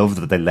 I love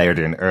that they layered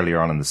in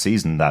earlier on in the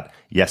season that,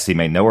 yes, he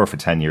may know her for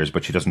 10 years,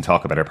 but she doesn't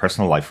talk about her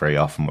personal life very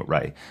often with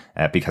Ray,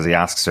 because he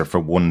asks her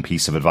for one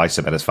piece of advice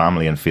about his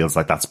family and feels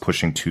like that's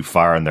pushing too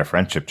far in their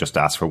friendship just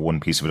to ask for one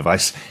piece of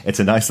advice. It's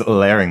a nice little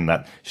layering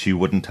that she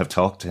wouldn't have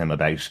talked to him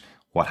about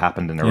what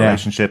happened in their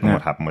relationship and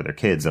what happened with their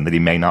kids, and that he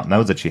may not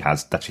know that she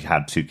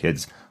had 2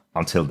 kids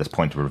until this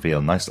point of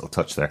reveal. Nice little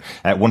touch there.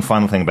 One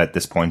final thing about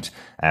this point,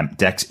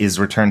 Dex is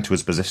returned to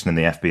his position in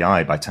the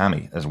FBI by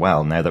Tammy as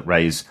well, now that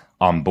Ray's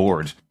on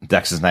board.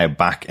 Dex is now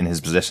back in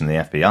his position in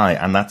the FBI,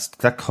 and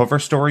that cover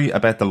story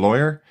about the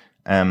lawyer,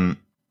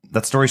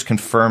 that story's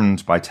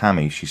confirmed by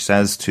Tammy. She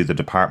says to the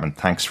department,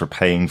 thanks for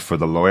paying for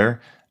the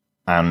lawyer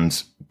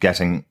and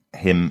getting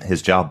him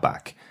his job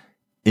back.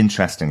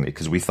 Interestingly,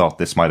 because we thought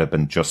this might have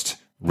been just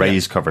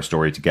Ray's cover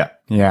story to get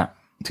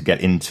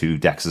into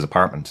Dex's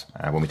apartment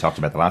when we talked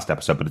about the last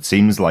episode, but it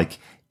seems like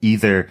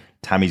either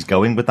Tammy's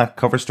going with that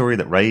cover story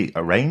that Ray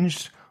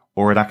arranged,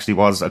 or it actually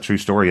was a true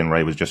story and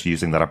Ray was just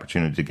using that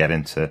opportunity to get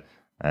into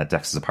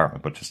Dex's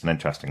apartment. But just an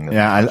interesting...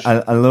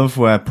 I love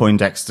where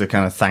Poindexter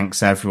kind of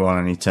thanks everyone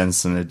and he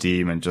turns to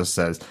Nadeem and just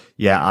says,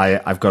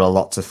 I've got a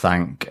lot to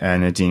thank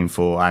Nadeem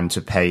for and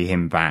to pay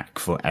him back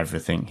for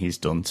everything he's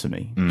done to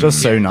me.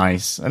 Just so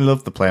nice. I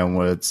love the play on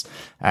words,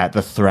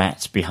 the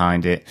threat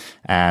behind it,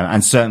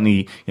 and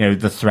certainly,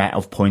 the threat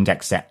of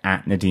Poindexter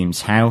at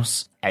Nadeem's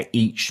house. At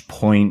each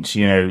point,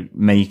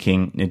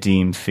 making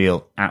Nadeem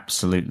feel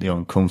absolutely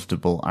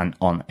uncomfortable and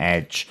on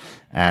edge.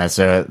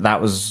 So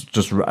that was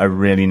just a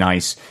really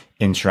nice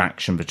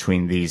interaction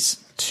between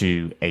these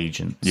 2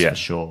 agents, for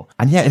sure.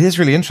 And it is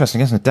really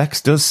interesting, isn't it? Dex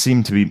does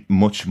seem to be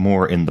much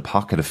more in the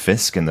pocket of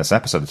Fisk in this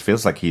episode. It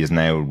feels like he has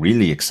now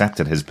really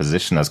accepted his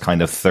position as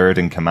kind of third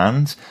in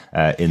command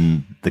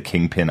in the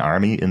Kingpin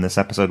army in this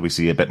episode. We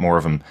see a bit more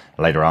of him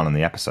later on in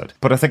the episode.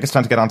 But I think it's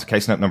time to get on to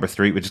case note number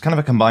 3, which is kind of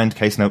a combined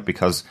case note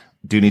because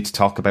we do need to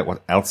talk about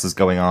what else is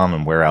going on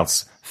and where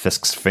else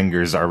Fisk's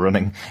fingers are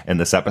running in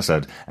this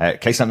episode.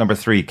 Case note number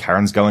 3,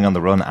 Karen's going on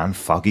the run and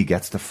Foggy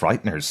gets the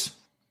Frighteners.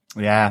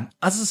 Yeah,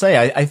 as I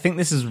say, I think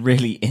this is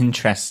really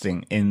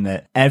interesting in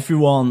that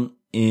everyone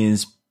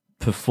is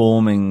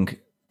performing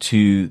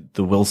to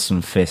the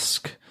Wilson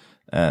Fisk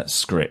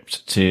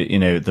script,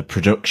 to, the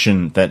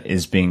production that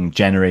is being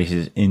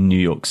generated in New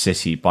York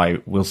City by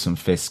Wilson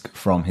Fisk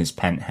from his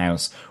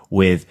penthouse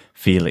with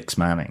Felix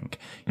Manning,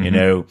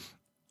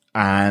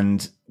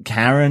 and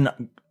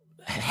Karen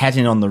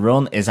heading on the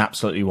run is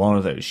absolutely one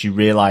of those. She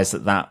realized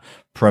that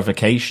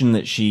provocation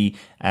that she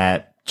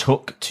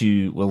took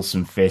to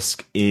Wilson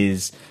Fisk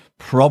is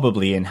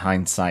probably in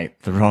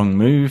hindsight the wrong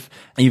move,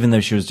 even though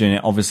she was doing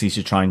it obviously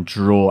to try and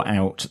draw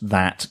out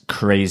that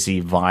crazy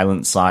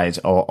violent side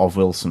of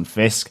Wilson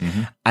Fisk.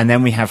 Mm-hmm. And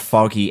then we have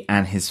Foggy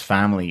and his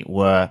family,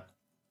 where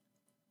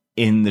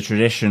in the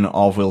tradition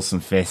of Wilson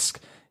Fisk,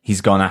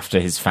 he's gone after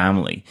his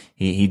family.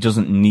 He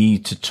doesn't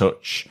need to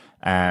touch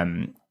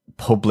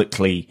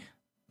publicly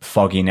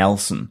Foggy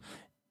Nelson,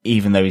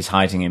 even though he's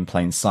hiding in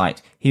plain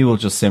sight. He will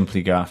just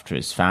simply go after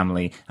his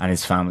family and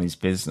his family's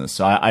business.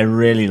 So I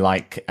really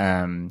like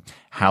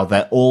how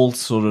they're all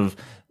sort of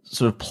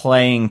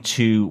playing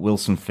to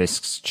Wilson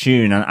Fisk's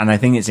tune, and I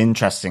think it's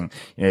interesting.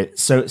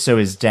 So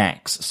is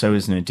Dex, so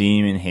is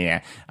Nadeem in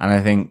here, and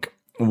I think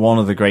one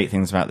of the great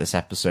things about this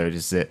episode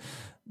is that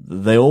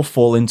they all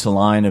fall into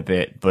line a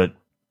bit, but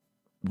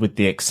with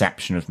the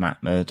exception of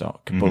Matt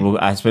Murdock. Mm-hmm.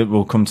 But I suppose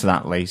we'll come to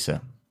that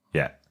later.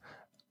 Yeah.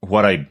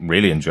 What I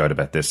really enjoyed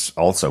about this,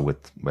 also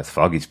with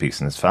Foggy's piece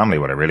and his family,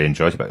 what I really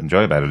enjoy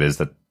about it is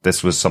that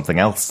this was something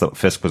else that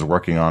Fisk was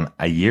working on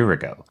a year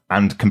ago,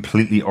 and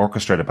completely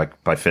orchestrated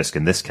by Fisk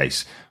in this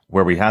case,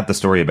 where we had the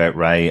story about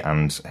Ray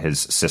and his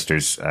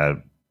sister's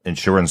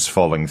insurance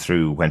falling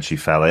through when she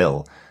fell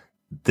ill.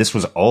 This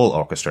was all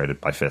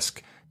orchestrated by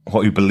Fisk.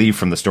 What we believe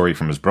from the story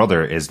from his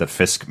brother is that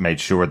Fisk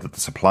made sure that the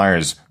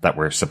suppliers that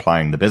were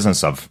supplying the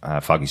business of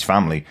Foggy's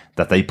family,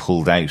 that they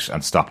pulled out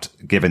and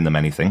stopped giving them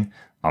anything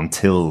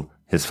until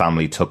his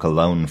family took a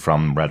loan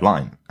from Red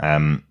Line,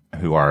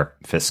 who are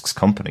Fisk's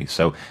company.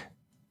 So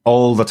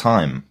all the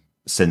time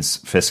since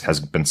Fisk has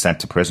been sent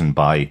to prison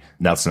by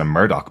Nelson and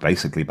Murdoch,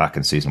 basically back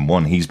in season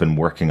 1, he's been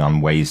working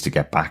on ways to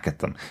get back at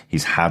them.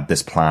 He's had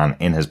this plan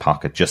in his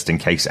pocket just in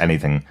case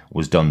anything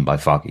was done by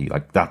Foggy.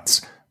 Like,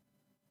 that's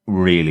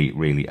really,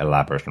 really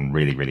elaborate and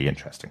really, really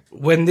interesting.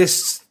 When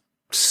this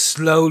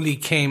slowly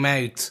came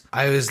out,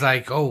 I was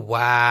like, oh,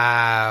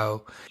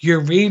 wow. You're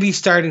really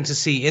starting to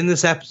see in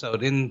this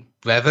episode, in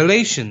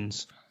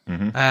Revelations,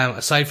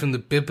 aside from the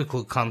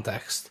biblical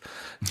context,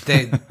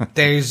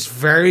 there's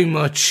very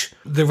much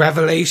the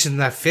revelation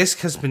that Fisk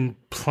has been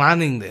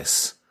planning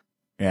this.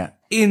 Yeah.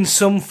 In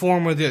some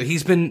form or the other.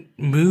 He's been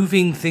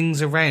moving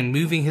things around,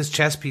 moving his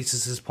chess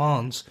pieces, his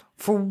pawns,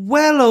 for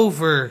well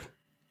over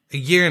a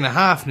year and a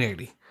half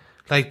nearly.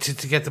 Like,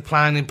 to get the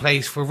plan in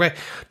place for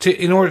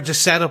in order to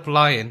set up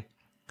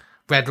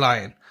Red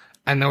Lion,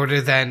 in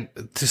order then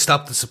to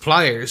stop the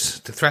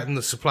suppliers, to threaten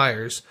the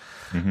suppliers,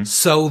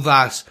 so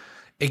that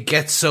it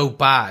gets so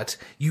bad,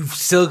 you've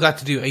still got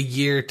to do a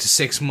year to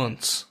 6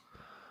 months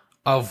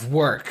of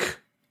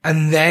work,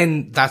 and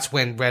then that's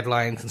when Red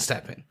Lion can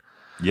step in.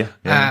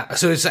 Yeah.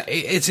 So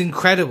it's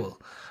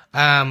incredible,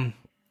 and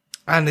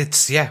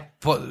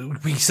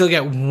but we still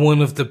get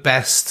one of the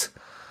best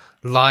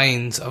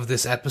lines of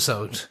this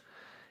episode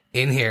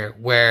in here,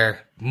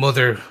 where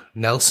Mother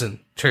Nelson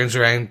turns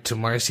around to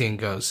Marcy and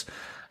goes,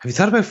 "Have you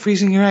thought about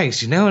freezing your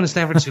eggs? You know, and it's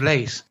never too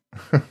late."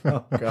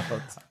 Oh,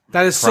 God.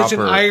 That is such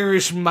an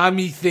Irish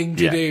mammy thing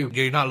to do.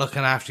 You're not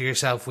looking after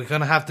yourself. We're going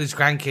to have these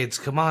grandkids.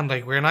 Come on,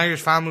 like, we're an Irish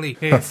family.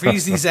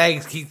 Freeze these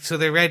eggs so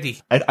they're ready.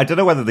 I don't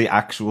know whether the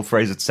actual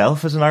phrase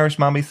itself is an Irish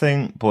mammy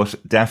thing, but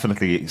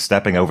definitely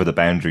stepping over the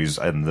boundaries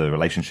in the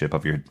relationship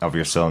of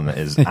your son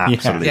is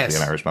absolutely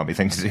an Irish mammy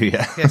thing to do,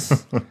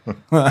 Yes.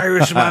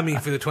 Irish mammy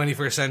for the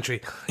 21st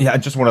century. Yeah,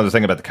 just one other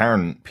thing about the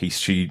Karen piece.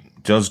 She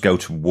does go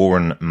to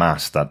warn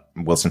Matt that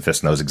Wilson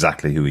Fisk knows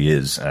exactly who he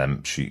is,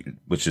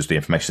 which is the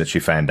information that she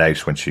found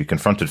out when she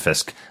confronted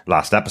Fisk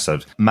last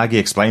episode. Maggie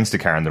explains to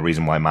Karen the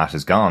reason why Matt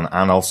is gone,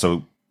 and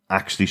also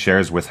actually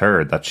shares with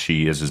her that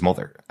she is his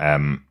mother.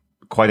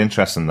 Quite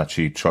interesting that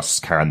she trusts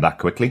Karen that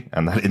quickly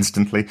and that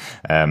instantly,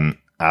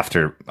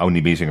 after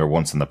only meeting her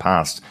once in the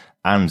past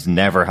and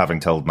never having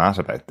told Matt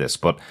about this.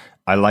 But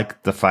I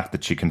like the fact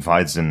that she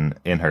confides in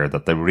her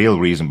that the real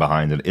reason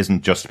behind it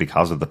isn't just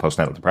because of the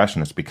postnatal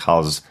depression, it's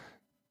because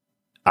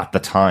at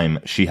the time,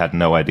 she had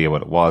no idea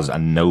what it was,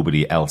 and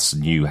nobody else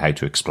knew how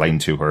to explain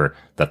to her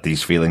that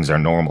these feelings are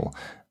normal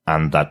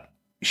and that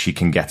she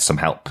can get some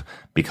help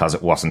because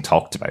it wasn't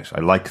talked about.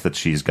 I like that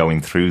she's going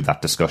through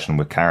that discussion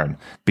with Karen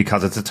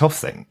because it's a tough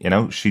thing. You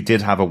know, she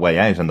did have a way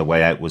out, and the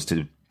way out was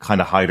to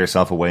kind of hide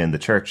herself away in the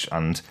church,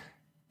 and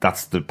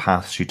that's the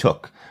path she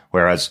took.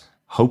 Whereas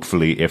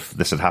hopefully, if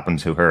this had happened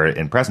to her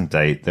in present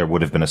day, there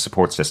would have been a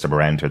support system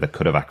around her that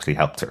could have actually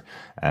helped her.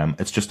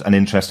 It's just an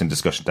interesting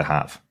discussion to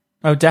have.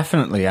 Oh,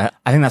 definitely. I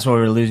think that's what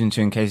we're alluding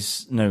to in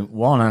case note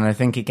 1, and I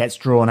think it gets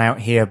drawn out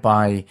here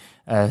by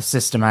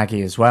Sister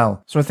Maggie as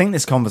well. So I think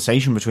this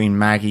conversation between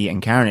Maggie and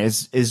Karen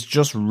is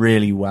just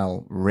really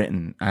well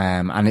written,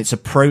 and it's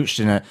approached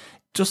in a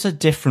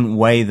different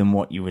way than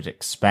what you would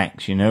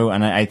expect, you know.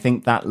 And I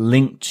think that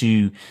link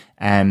to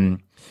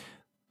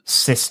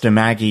Sister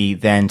Maggie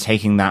then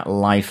taking that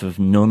life of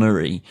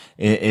nunnery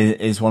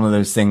is one of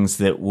those things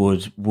that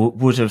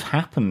would have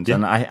happened,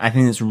 and I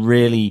think it's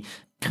really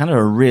kind of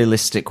a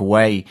realistic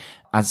way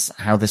as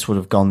how this would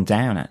have gone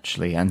down,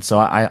 actually. And so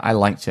I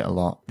liked it a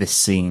lot, this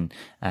scene,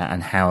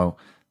 and how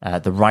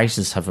the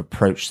writers have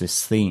approached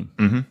this theme.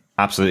 Mm-hmm.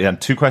 Absolutely.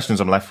 And 2 questions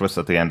I'm left with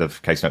at the end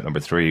of case note number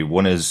 3.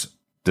 One is,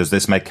 does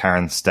this make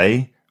Karen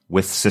stay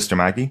with Sister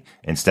Maggie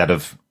instead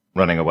of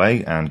running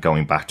away and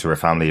going back to her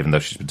family, even though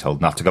she's been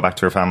told not to go back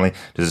to her family?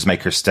 Does this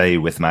make her stay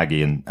with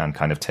Maggie and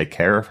kind of take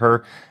care of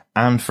her?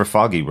 And for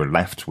Foggy, we're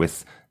left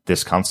with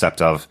this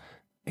concept of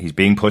he's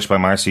being pushed by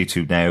Marcy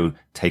to now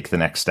take the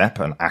next step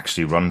and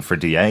actually run for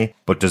DA.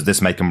 But does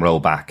this make him roll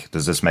back?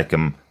 Does this make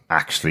him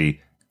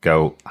actually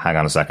go, hang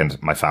on a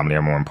second, my family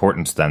are more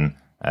important than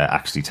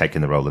actually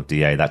taking the role of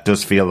DA? That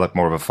does feel like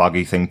more of a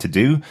Foggy thing to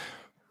do.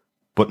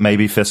 But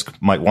maybe Fisk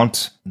might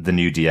want the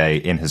new DA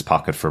in his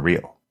pocket for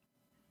real.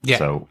 Yeah.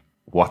 So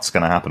what's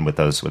going to happen with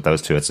those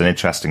two? It's an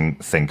interesting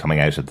thing coming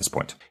out at this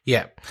point.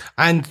 Yeah.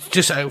 And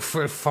just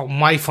for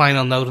my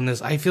final note on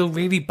this, I feel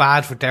really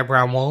bad for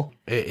Deborah Ann Woll,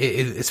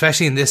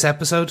 especially in this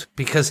episode,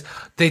 because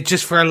they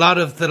just, for a lot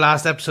of the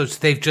last episodes,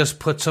 they've just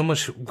put so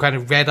much kind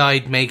of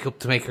red-eyed makeup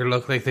to make her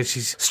look like that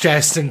she's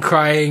stressed and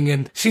crying,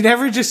 and she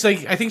never just,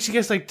 like, I think she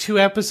gets like 2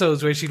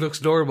 episodes where she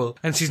looks normal,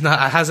 and she's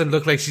not, it hasn't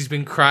looked like she's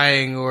been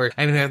crying or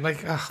anything. I'm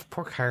like, oh,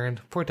 poor Karen,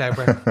 poor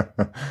Deborah.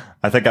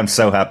 I think I'm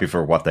so happy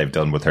for what they've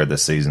done with her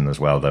this season as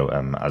well, though.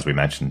 As we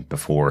mentioned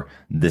before,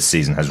 this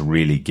season has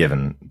really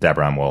given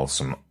Deborah Ann Woll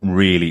some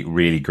really,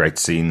 really great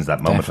scenes.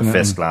 That moment with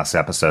Fisk last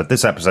episode.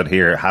 This episode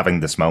here,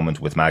 having this moment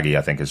with Maggie,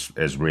 I think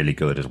is really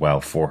good as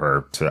well for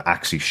her to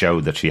actually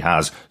show that she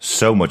has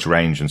so much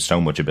range and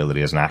so much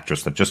ability as an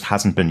actress that just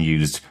hasn't been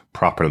used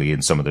properly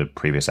in some of the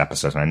previous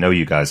episodes. And I know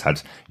you guys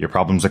had your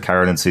problems with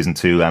Karen in season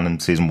 2 and in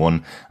season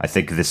 1. I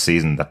think this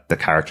season that the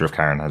character of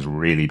Karen has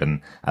really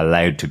been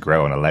allowed to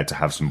grow and allowed to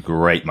have some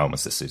great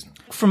moments this season.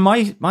 From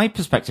my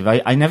perspective,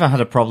 I never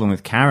had a problem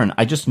with Karen.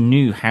 I just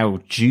knew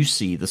how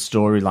juicy the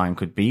storyline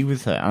could be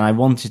with her, and I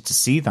wanted to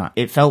see that.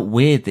 It felt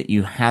weird that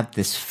you had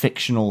this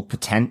fictional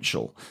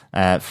potential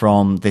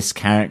from this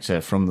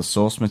character, from the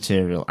source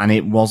material, and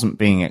it wasn't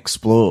being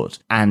explored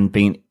and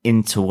being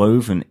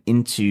interwoven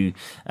into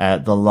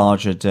the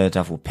larger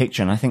Daredevil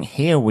picture. And I think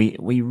here we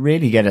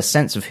really get a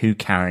sense of who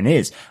Karen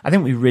is. I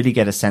think we really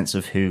get a sense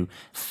of who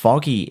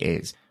Foggy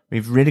is.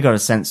 We've really got a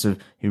sense of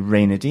who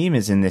Ray Nadeem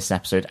is in this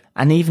episode,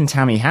 and even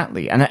Tammy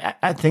Hatley. And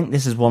I think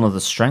this is one of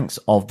the strengths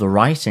of the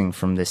writing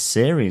from this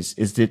series,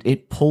 is that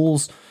it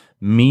pulls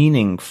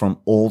meaning from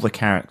all the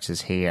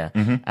characters here,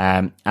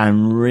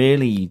 and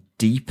really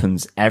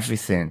deepens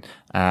everything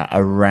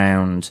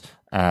around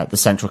the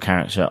central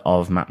character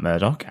of Matt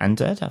Murdock and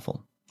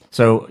Daredevil.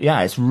 So,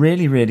 yeah, it's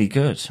really, really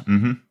good.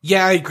 Mm-hmm.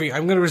 Yeah, I agree.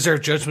 I'm going to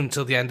reserve judgment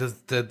until the end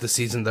of the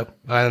season, though.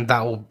 And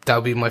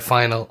that'll be my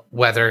final,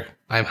 whether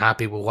I'm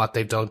happy with what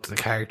they've done to the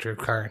character of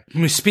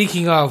Karen.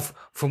 Speaking of,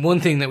 from one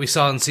thing that we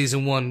saw in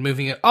season 1,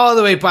 moving it all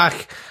the way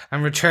back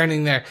and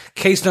returning there,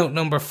 case note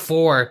number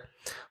 4,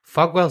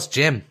 Fogwell's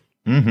Gym.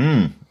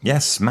 Mm-hmm.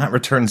 Yes, Matt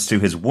returns to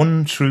his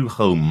one true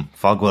home,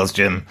 Fogwell's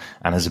Gym,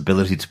 and his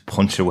ability to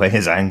punch away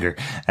his anger.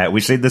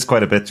 We've seen this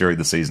quite a bit during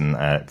the season.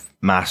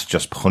 Matt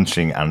just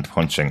punching and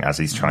punching as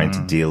he's trying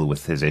to deal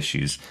with his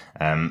issues.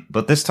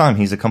 But this time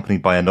he's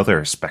accompanied by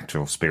another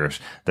spectral spirit,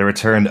 the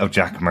return of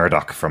Jack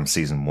Murdock from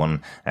season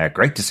 1.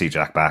 Great to see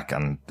Jack back,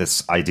 and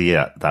this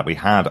idea that we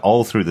had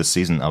all through the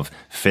season of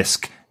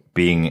Fisk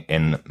being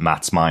in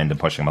Matt's mind and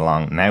pushing him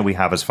along. Now we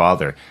have his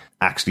father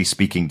actually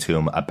speaking to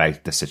him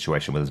about the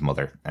situation with his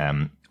mother.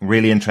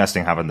 Really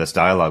interesting having this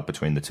dialogue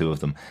between the two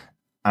of them.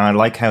 And I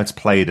like how it's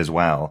played as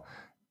well,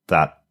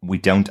 that we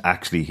don't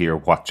actually hear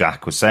what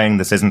Jack was saying.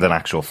 This isn't an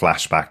actual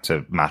flashback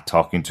to Matt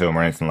talking to him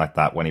or anything like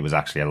that when he was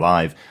actually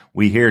alive.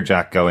 We hear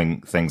Jack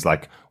going things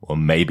like, well,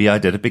 maybe I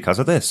did it because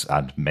of this,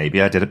 and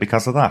maybe I did it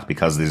because of that,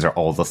 because these are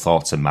all the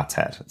thoughts in Matt's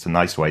head. It's a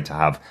nice way to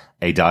have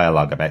a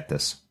dialogue about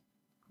this.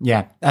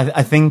 Yeah,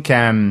 I think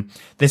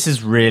this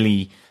is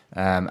really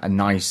a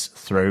nice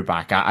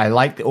throwback. I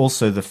like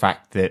also the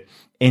fact that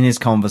in his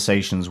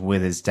conversations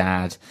with his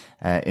dad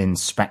in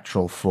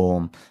spectral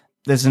form,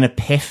 there's an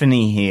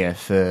epiphany here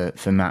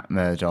for Matt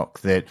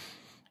Murdock that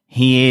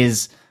he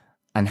is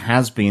and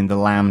has been the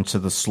lamb to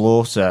the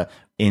slaughter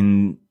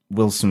in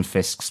Wilson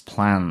Fisk's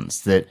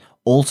plans, that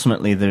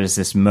ultimately there is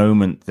this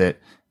moment that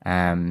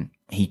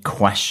he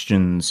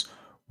questions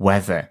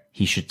whether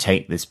he should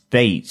take this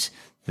bait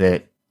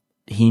that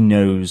he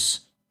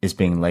knows is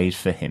being laid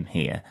for him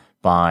here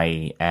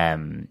by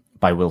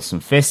Wilson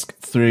Fisk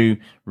through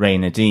Ray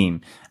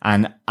Nadeem.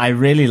 And I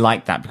really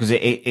like that because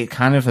it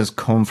kind of has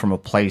come from a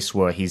place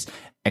where he's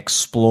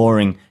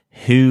exploring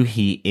who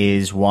he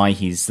is, why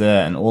he's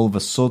there, and all of a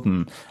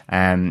sudden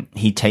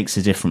he takes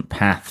a different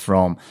path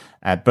from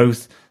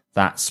both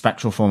that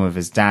spectral form of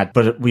his dad,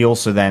 but we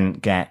also then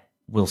get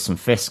Wilson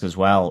Fisk as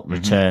well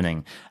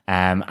returning.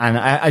 And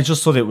I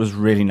just thought it was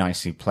really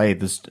nicely played.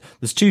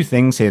 There's two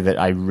things here that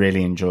I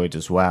really enjoyed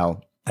as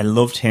well. I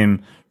loved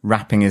him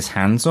wrapping his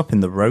hands up in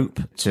the rope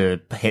to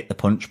hit the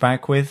punch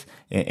bag with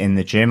in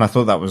the gym. I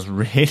thought that was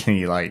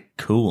really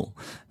cool.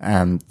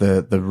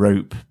 The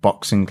rope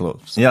boxing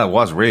gloves. Yeah, it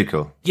was really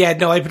cool. Yeah,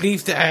 no, I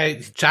believe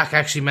that Jack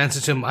actually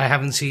mentioned to him, I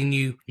haven't seen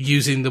you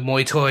using the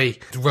Muay Thai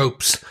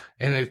ropes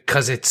in it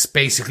because it's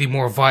basically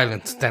more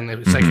violent than it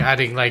was like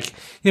adding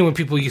when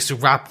people used to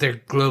wrap their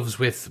gloves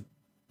with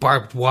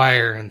barbed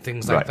wire and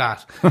things like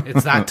that.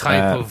 It's that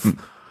type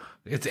of...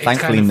 It's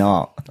thankfully kind of,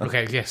 not.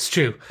 Okay, yes,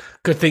 true.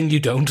 Good thing you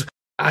don't.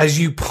 as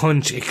you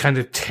punch, it kind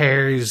of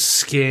tears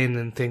skin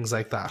and things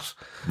like that.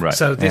 Right.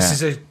 So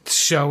this is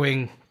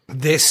showing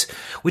this,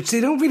 which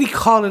they don't really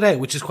call it out,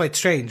 which is quite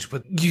strange,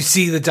 but you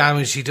see the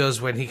damage he does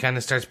when he kind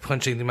of starts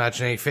punching the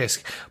imaginary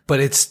Fisk.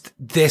 But it's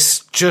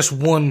this just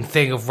one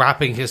thing of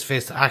wrapping his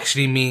fist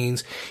actually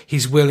means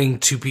he's willing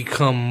to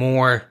become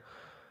more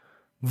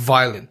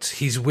violent.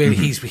 He's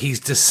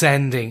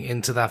descending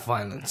into that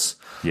violence.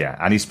 Yeah,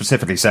 and he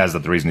specifically says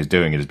that the reason he's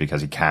doing it is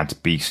because he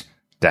can't beat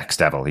Dex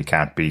Devil. He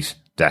can't beat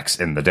Dex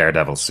in the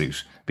Daredevil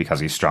suit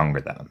because he's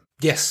stronger than him.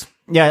 Yes.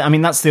 Yeah, I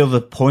mean, that's the other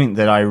point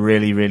that I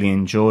really, really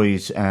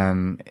enjoyed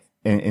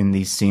in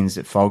these scenes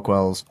at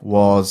Fogwell's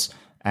was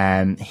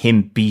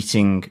him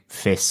beating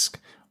Fisk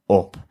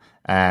up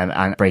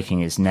and breaking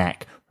his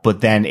neck.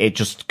 But then it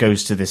just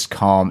goes to this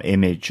calm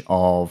image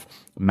of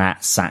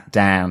Matt sat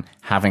down,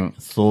 having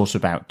thought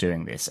about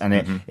doing this. And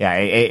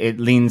it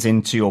leans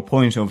into your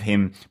point of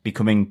him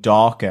becoming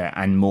darker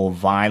and more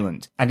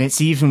violent. And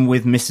it's even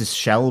with Mrs.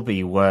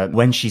 Shelby, where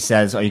when she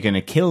says, "Are you going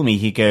to kill me?"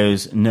 he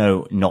goes,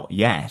 "No, not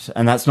yet."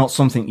 And that's not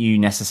something you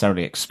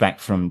necessarily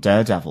expect from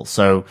Daredevil.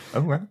 So,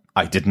 Oh, well,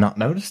 I did not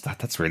notice that.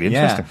 That's really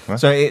interesting. yeah.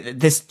 So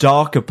this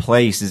darker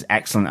place is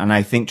excellent. And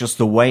I think just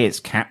the way it's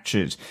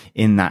captured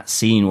in that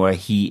scene where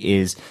he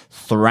is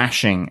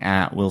thrashing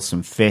at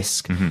Wilson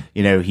Fisk,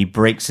 you know, he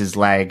breaks his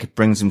leg,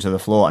 brings him to the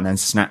floor, and then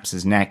snaps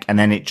his neck. And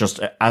then it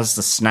just, as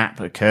the snap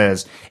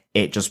occurs,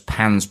 it just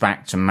pans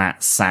back to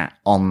Matt sat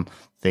on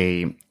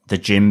the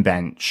gym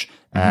bench,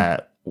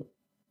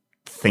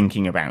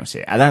 thinking about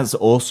it. And that's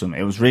awesome.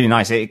 It was really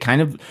nice. It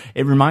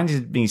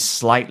reminded me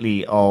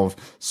slightly of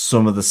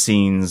some of the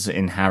scenes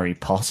in Harry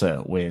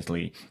Potter,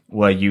 weirdly,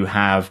 where you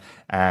have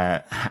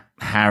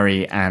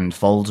Harry and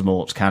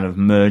Voldemort kind of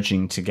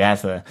merging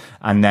together,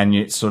 and then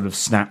it sort of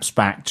snaps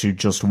back to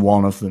just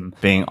one of them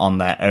being on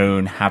their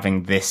own,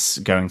 having this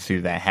going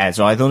through their head.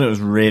 So I thought it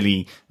was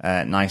really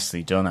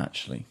nicely done,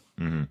 actually.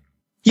 Mm-hmm.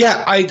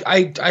 Yeah,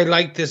 I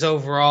like this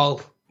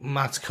overall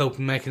Matt's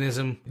coping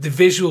mechanism. The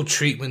visual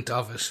treatment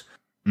of it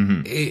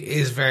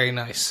is very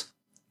nice.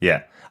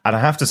 Yeah. And I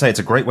have to say, it's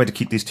a great way to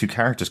keep these two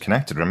characters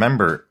connected.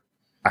 Remember,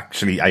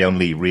 actually, I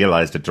only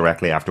realized it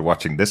directly after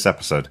watching this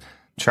episode.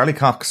 Charlie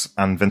Cox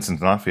and Vincent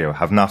D'Onofrio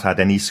have not had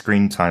any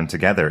screen time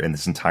together in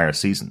this entire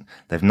season.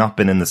 They've not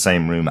been in the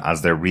same room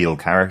as their real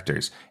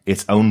characters.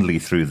 It's only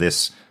through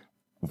this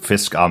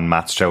Fisk on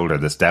Matt's shoulder,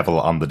 this devil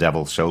on the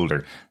devil's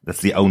shoulder. That's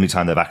the only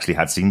time they've actually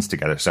had scenes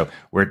together. So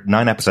we're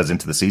 9 episodes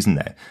into the season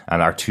now,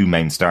 and our two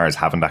main stars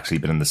haven't actually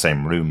been in the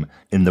same room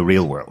in the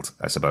real world,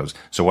 I suppose.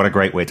 So what a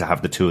great way to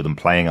have the two of them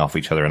playing off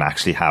each other and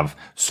actually have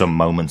some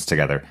moments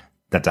together,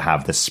 than to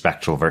have this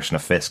spectral version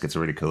of Fisk. It's a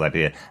really cool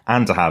idea.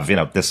 And to have, you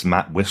know, this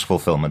Matt wish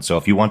fulfillment. So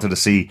if you wanted to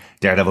see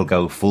Daredevil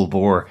go full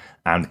bore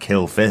and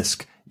kill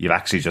Fisk, you've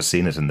actually just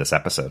seen it in this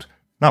episode.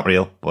 Not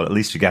real, but at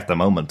least you get the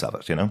moment of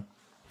it, you know?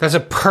 That's a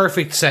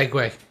perfect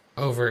segue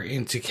over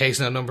into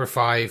case note number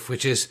 5,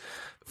 which is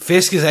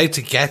Fisk is out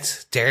to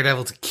get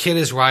Daredevil to kill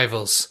his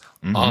rivals,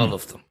 all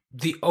of them.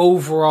 The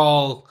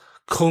overall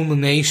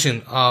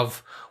culmination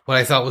of what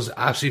I thought was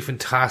absolutely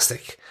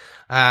fantastic.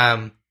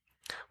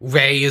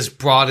 Ray is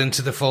brought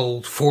into the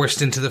fold,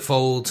 forced into the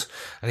fold,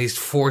 and he's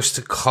forced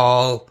to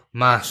call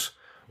Matt,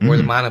 or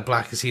the Man in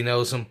Black as he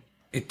knows him,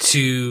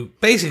 to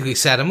basically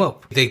set him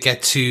up. They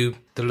get to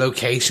the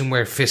location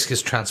where Fisk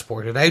is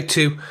transported out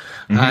to,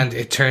 and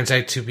it turns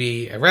out to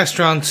be a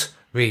restaurant,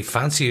 really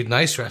fancy,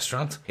 nice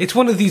restaurant. It's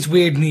one of these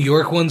weird New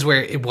York ones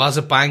where it was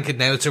a bank and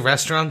now it's a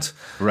restaurant,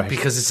 right?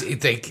 Because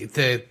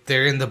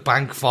they're in the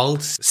bank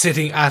vault,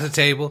 sitting at a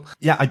table.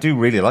 Yeah, I do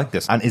really like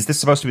this. And is this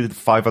supposed to be the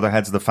 5 other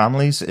heads of the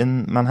families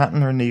in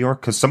Manhattan or in New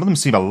York? Because some of them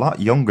seem a lot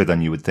younger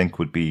than you would think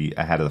would be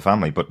a head of the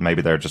family, but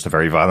maybe they're just a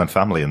very violent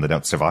family and they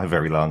don't survive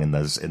very long in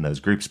those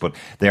groups. But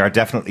they are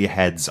definitely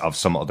heads of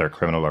some other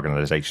criminal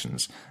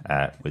organizations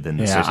within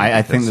the city.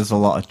 I think there's a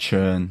lot of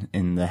churn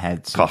in the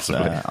heads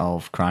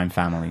of crime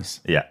families.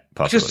 Yeah,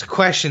 possibly. Just a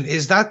question,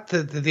 is that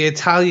the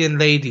Italian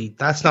lady?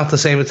 That's not the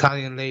same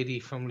Italian lady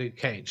from Luke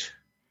Cage?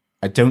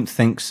 I don't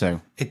think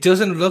so. It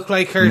doesn't look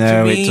like her to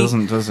No, me. it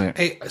doesn't, does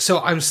it? So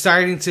I'm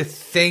starting to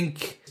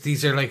think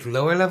these are like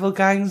lower level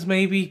gangs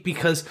maybe,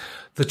 because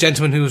the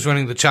gentleman who was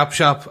running the chop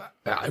shop,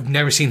 I've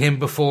never seen him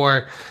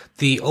before.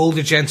 The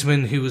older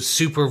gentleman who was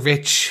super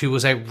rich, who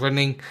was out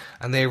running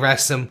and they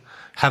arrest him,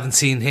 haven't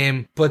seen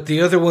him. But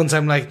the other ones,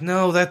 I'm like,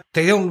 no, that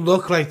they don't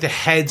look like the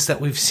heads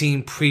that we've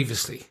seen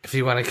previously. If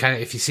you want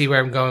to if you see where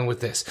I'm going with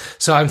this.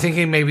 So I'm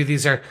thinking maybe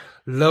these are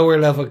lower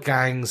level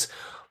gangs,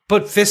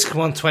 but Fisk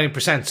wants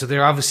 20%. So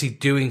they're obviously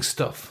doing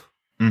stuff.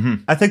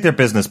 I think they're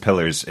business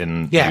pillars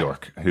in New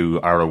York who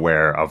are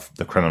aware of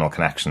the criminal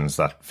connections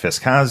that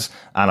Fisk has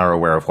and are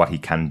aware of what he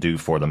can do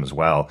for them as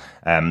well.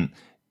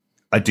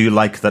 I do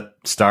like that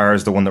Starr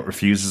is the one that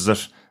refuses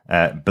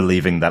it,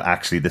 believing that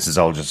actually this is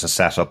all just a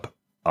setup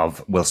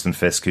of Wilson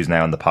Fisk, who's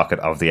now in the pocket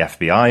of the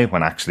FBI,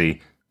 when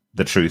actually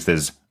the truth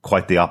is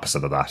quite the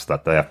opposite of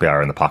that the FBI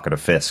are in the pocket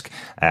of Fisk.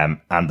 And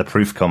the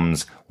proof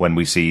comes when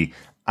we see,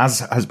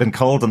 as has been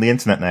called on the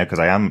internet now, because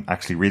I am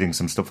actually reading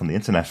some stuff on the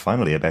internet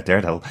finally about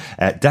Daredevil,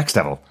 Dex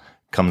Devil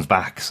comes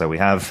back. So we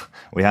have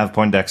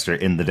Poindexter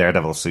in the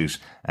Daredevil suit,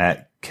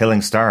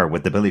 killing Star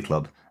with the Billy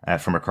Club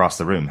from across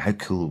the room. How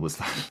cool was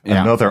that?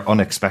 Yeah. Another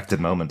unexpected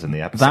moment in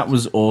the episode. That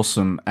was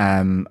awesome.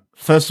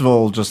 First of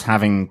all, just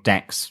having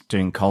Dex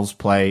doing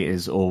cosplay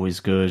is always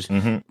good.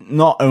 Mm-hmm.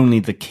 Not only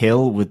the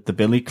kill with the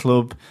Billy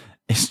Club,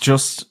 it's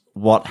just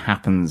what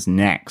happens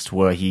next,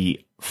 where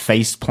he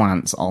face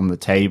plants on the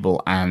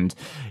table and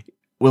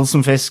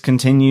Wilson Fisk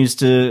continues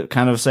to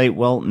kind of say,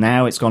 well,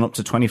 now it's gone up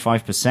to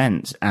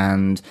 25%.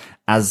 And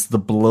as the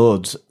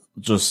blood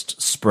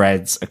just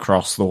spreads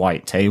across the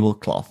white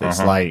tablecloth, it's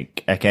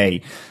like,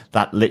 okay,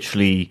 that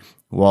literally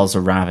was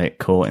a rabbit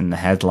caught in the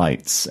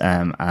headlights,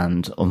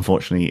 and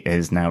unfortunately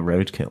is now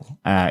roadkill,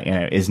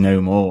 is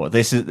no more.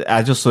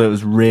 I just thought it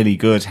was really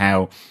good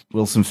how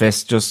Wilson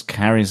Fisk just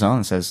carries on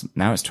and says,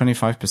 now it's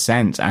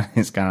 25%. And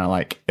it's kind of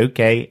like,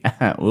 okay,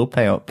 we'll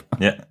pay up.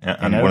 Yeah.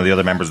 And one of the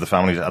other members of the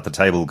family at the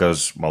table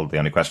goes, well, the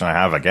only question I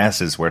have, I guess,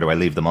 is where do I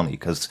leave the money?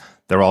 Because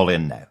they're all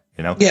in now,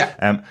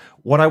 Yeah.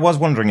 What I was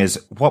wondering is,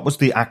 what was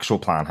the actual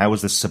plan? How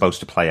was this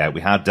supposed to play out?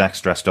 We had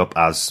Dex dressed up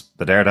as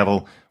the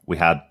Daredevil. We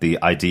had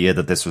the idea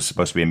that this was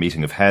supposed to be a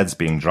meeting of heads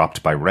being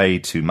dropped by Ray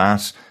to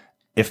Matt.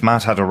 If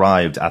Matt had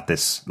arrived at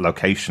this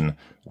location,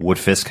 would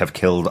Fisk have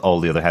killed all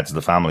the other heads of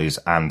the families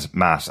and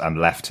Matt and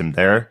left him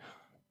there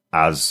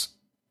as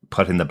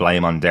putting the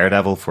blame on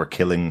Daredevil for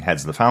killing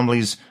heads of the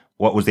families?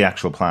 What was the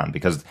actual plan?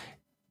 Because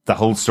the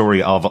whole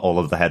story of all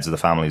of the heads of the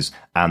families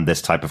and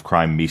this type of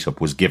crime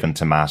meetup was given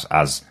to Matt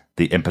as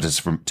the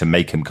impetus to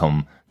make him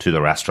come to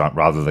the restaurant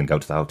rather than go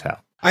to the hotel.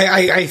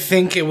 I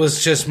think it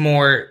was just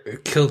more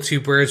kill two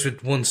birds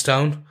with one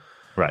stone.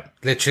 Right.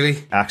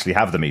 Literally. Actually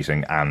have the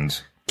meeting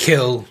and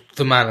kill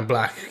the man in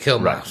black, kill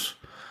Matt.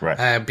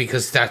 Right.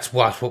 Because that's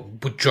what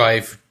would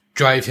drive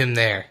him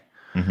there.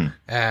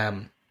 Mm-hmm.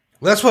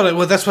 That's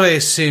what I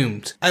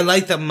assumed. I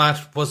like that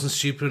Matt wasn't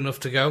stupid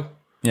enough to go.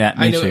 Yeah,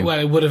 me too. Well,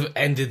 it would have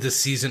ended the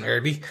season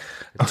early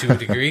to a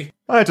degree.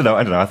 I don't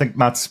know. I think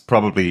Matt's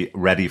probably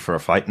ready for a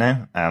fight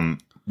now.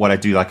 What I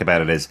do like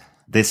about it is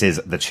this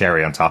is the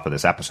cherry on top of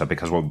this episode,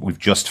 because what we've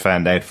just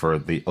found out for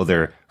the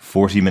other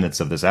 40 minutes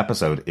of this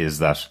episode is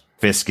that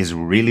Fisk is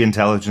really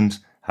intelligent,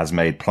 has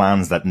made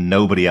plans that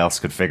nobody else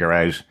could figure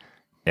out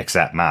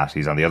except Matt.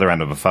 He's on the other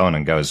end of a phone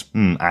and goes,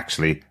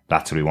 actually,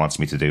 that's what he wants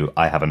me to do.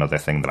 I have another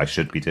thing that I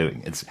should be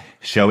doing. It's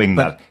showing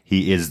that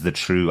he is the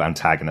true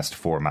antagonist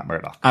for Matt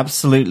Murdock.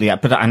 Absolutely.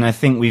 And I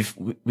think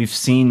we've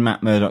seen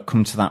Matt Murdock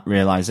come to that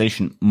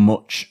realization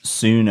much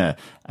sooner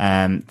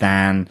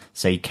than,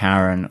 say,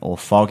 Karen or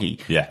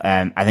Foggy.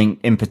 Yeah. I think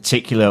in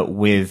particular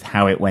with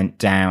how it went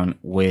down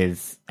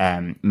with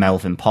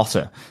Melvin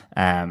Potter,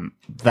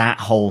 that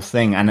whole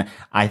thing. And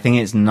I think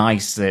it's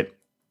nice that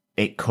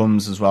it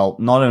comes as well,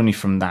 not only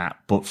from that,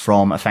 but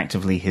from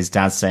effectively his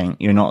dad saying,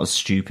 you're not as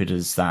stupid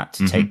as that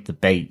to take the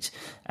bait.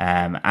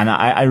 And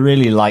I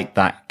really like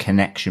that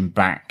connection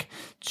back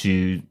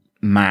to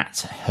Matt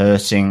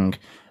hurting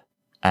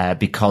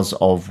because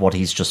of what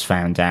he's just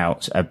found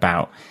out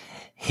about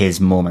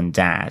his mum and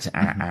dad,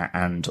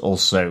 and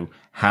also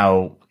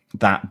how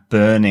that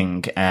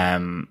burning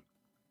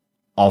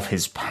of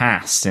his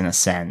past, in a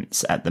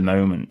sense, at the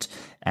moment,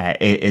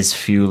 is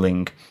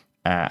fueling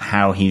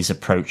how he's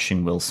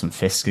approaching Wilson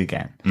Fisk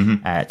again,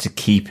 to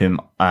keep him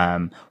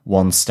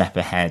one step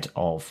ahead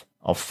of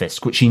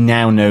Fisk, which he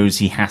now knows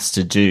he has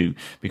to do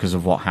because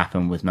of what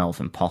happened with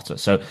Melvin Potter.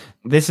 So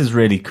this is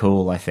really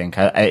cool, I think.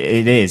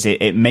 It is.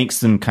 It makes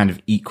them kind of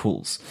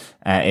equals.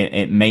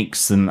 It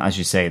makes them, as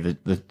you say,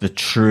 the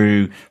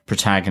true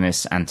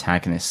protagonist,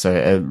 antagonist.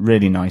 So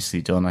really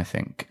nicely done, I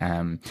think.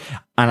 And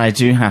I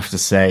do have to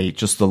say,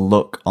 just the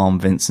look on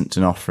Vincent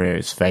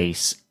D'Onofrio's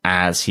face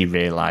as he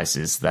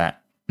realizes that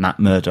Matt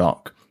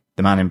Murdock,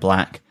 the Man in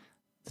Black,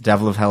 the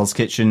Devil of Hell's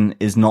Kitchen,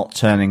 is not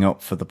turning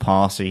up for the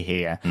party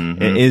here.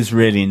 It is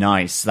really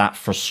nice, that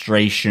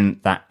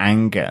frustration, that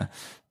anger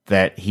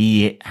that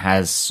he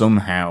has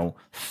somehow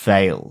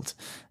failed.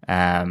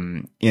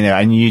 And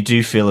you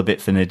do feel a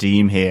bit for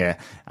Nadeem here,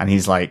 and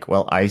he's like,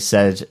 well, I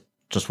said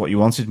just what you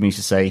wanted me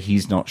to say,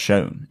 he's not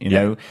shown,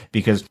 know,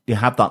 because you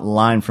have that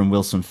line from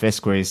Wilson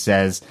Fisk where he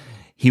says,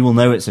 he will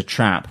know it's a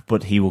trap,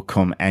 but he will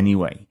come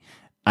anyway.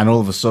 And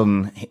all of a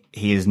sudden,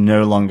 he is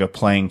no longer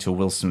playing to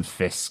Wilson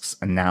Fisk's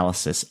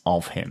analysis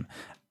of him.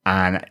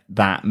 And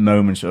that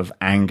moment of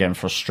anger and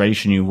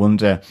frustration, you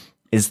wonder,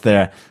 is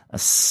there a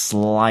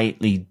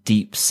slightly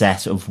deep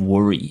set of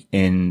worry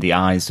in the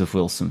eyes of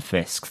Wilson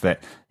Fisk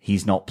that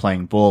he's not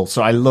playing ball?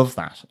 So I love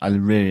that. I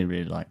really,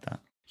 really like that.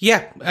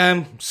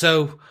 Yeah,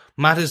 so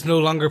Matt is no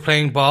longer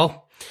playing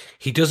ball.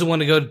 He doesn't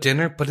want to go to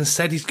dinner, but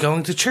instead he's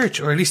going to church.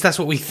 Or at least that's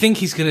what we think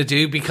he's going to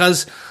do,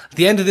 because at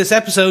the end of this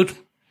episode,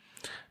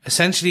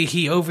 essentially,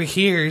 he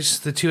overhears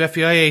the two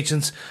FBI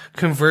agents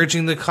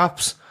converging the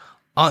cops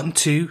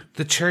onto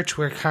the church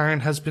where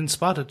Karen has been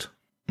spotted.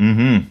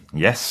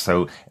 Yes,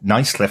 so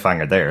nice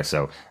cliffhanger there.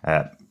 So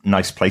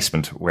nice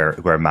placement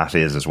where Matt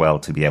is as well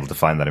to be able to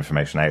find that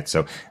information out.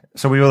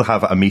 So we will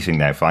have a meeting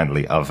now,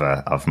 finally, of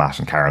Matt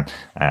and Karen,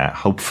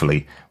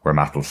 hopefully where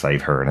Matt will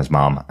save her and his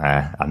mom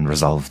and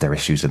resolve their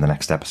issues in the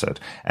next episode.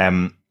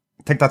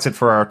 think that's it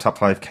for our top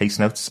 5 case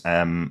notes.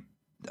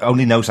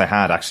 Only note I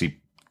had actually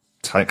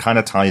kind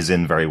of ties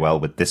in very well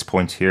with this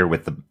point here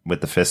with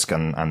the Fisk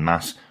and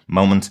Matt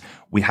moment.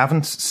 We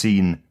haven't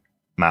seen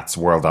Matt's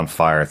world on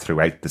fire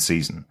throughout the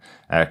season.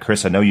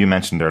 Chris, I know you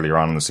mentioned earlier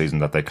on in the season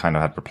that they kind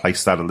of had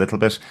replaced that a little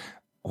bit.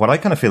 What I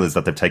kind of feel is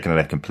that they've taken it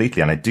out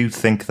completely, and I do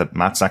think that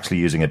Matt's actually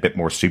using a bit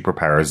more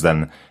superpowers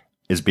than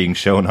is being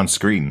shown on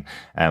screen.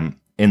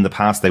 In the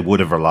past, they would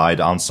have relied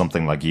on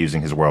something like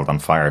using his world on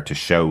fire to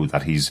show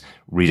that he's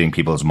reading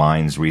people's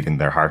minds, reading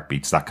their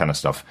heartbeats, that kind of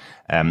stuff.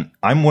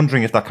 I'm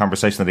wondering if that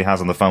conversation that he has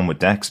on the phone with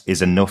Dex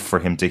is enough for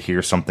him to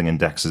hear something in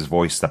Dex's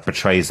voice that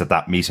betrays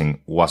that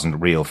meeting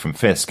wasn't real from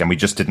Fisk, and we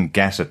just didn't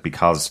get it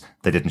because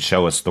they didn't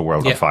show us the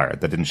world on fire.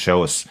 They didn't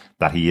show us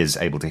that he is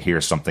able to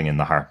hear something in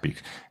the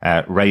heartbeat.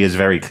 Ray is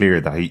very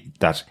clear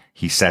that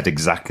he said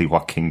exactly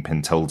what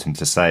Kingpin told him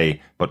to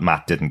say, but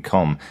Matt didn't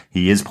come.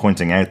 He is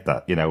pointing out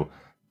that,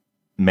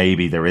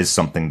 maybe there is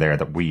something there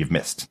that we've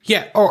missed.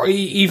 Yeah, or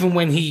even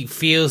when he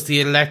feels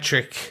the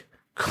electric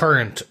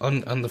current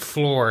on the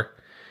floor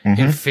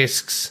in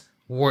Fisk's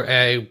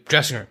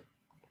dressing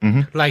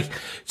room.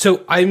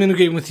 So I'm in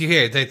agreement with you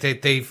here.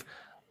 They've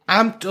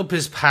amped up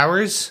his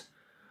powers,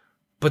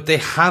 but they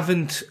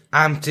haven't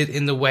amped it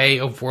in the way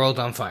of World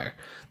on Fire.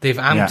 They've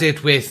amped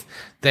it with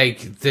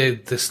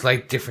the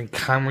slight different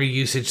camera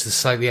usage, the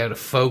slightly out of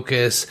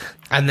focus,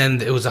 and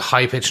then it was a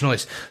high-pitched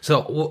noise.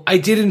 So I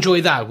did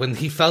enjoy that. When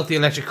he felt the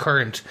electric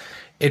current,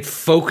 it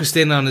focused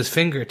in on his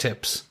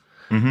fingertips,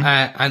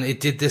 and it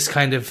did this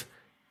kind of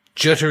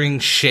juttering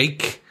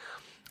shake,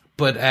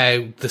 but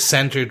the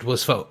centered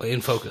was in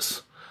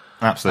focus.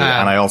 Absolutely.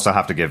 And I also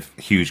have to give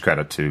huge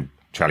credit to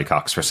Charlie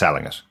Cox for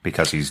selling it,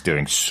 because he's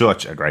doing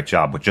such a great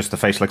job with just the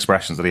facial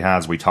expressions that he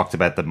has. We talked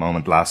about the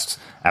moment last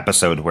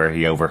episode where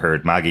he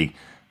overheard Maggie,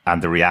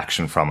 and the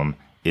reaction from him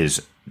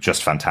is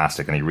just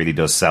fantastic, and he really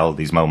does sell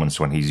these moments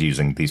when he's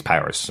using these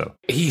powers. So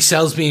he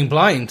sells being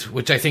blind,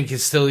 which I think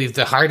is still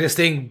the hardest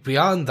thing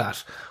beyond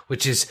that,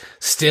 which is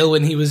still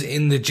when he was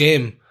in the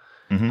gym,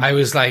 I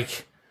was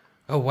like,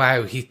 oh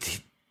wow,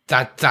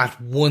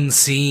 that one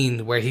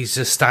scene where he's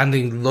just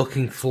standing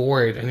looking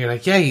forward, and you're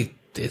like, yeah,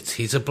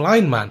 he's a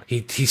blind man.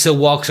 He still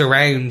walks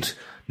around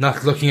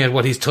not looking at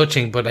what he's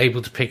touching, but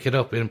able to pick it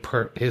up in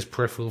his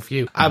peripheral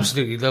view.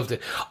 Absolutely loved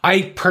it.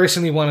 I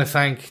personally want to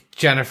thank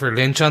Jennifer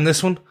Lynch on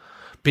this one,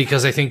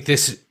 because I think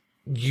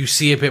you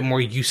see a bit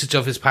more usage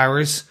of his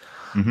powers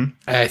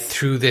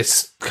through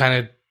this kind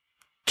of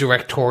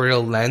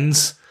directorial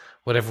lens,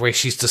 whatever way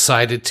she's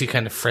decided to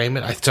kind of frame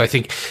it. So I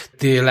think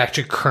the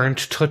electric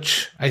current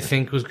touch, I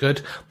think, was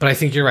good. But I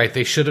think you're right.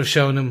 They should have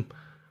shown him.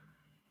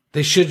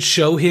 They should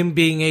show him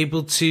being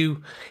able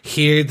to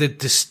hear the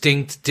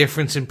distinct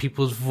difference in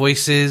people's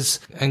voices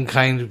and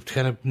kind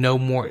of know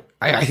more.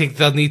 I think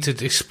they'll need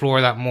to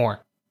explore that more.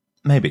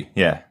 Maybe,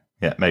 yeah.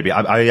 Yeah, maybe.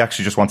 I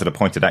actually just wanted to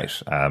point it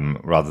out,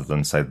 rather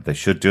than say that they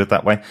should do it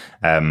that way.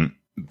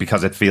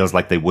 Because it feels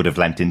like they would have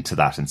lent into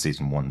that in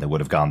season 1. They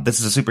would have gone, this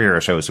is a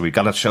superhero show, so we've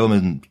got to show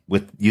him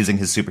with using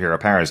his superhero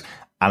powers.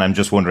 And I'm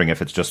just wondering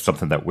if it's just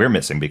something that we're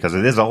missing, because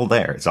it is all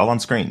there. It's all on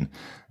screen.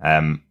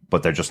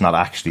 But they're just not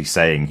actually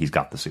saying he's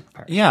got the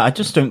superpower. Yeah, I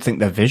just don't think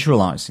they're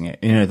visualizing it.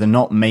 They're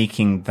not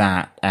making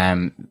that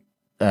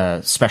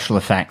special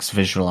effects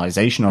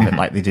visualization of it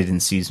like they did in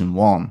season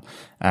 1.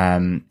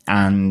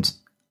 And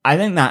I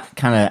think that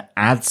kind of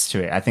adds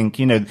to it. I think,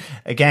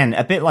 again,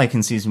 a bit like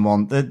in season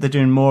 1, they're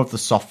doing more of the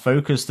soft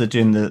focus. They're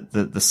doing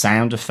the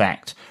sound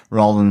effect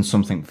rather than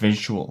something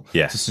visual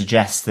to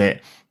suggest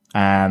that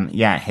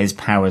his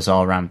powers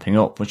are ramping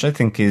up, which I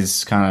think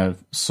is kind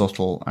of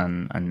subtle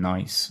and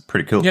nice.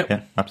 Pretty cool. Yep.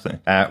 Yeah,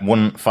 absolutely.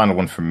 One final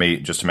one from me,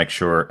 just to make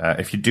sure,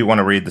 if you do want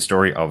to read the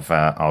story of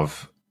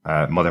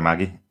Mother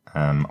Maggie,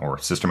 or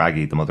Sister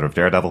Maggie, the mother of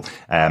Daredevil,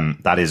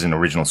 that is in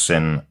Original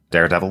Sin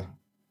Daredevil,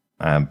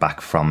 back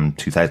from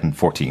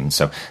 2014.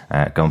 So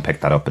go and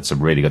pick that up. It's a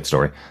really good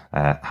story.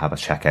 Have a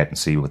check out and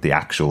see what the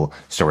actual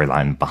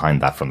storyline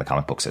behind that from the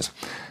comic books is.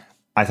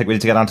 I think we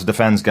need to get on to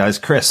defends, guys.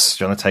 Chris,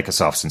 do you want to take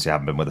us off since you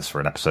haven't been with us for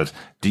an episode?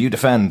 Do you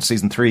defend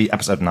season 3,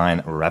 episode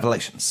 9,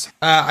 Revelations?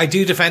 I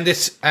do defend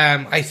it.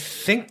 I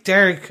think,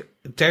 Derek,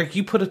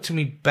 you put it to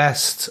me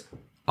best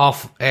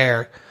off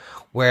air,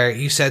 where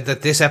you said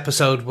that this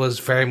episode was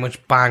very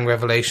much bang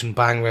revelation,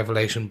 bang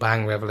revelation,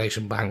 bang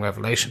revelation, bang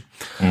revelation.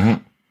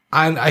 And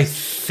I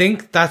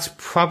think that's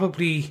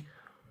probably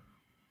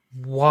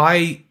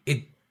why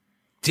it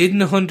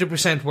didn't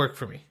 100% work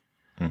for me.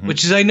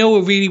 Which is, I know,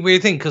 a really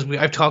weird thing, because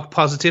I've talked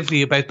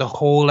positively about the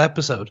whole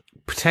episode.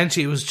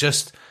 Potentially it was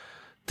just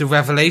the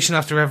revelation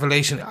after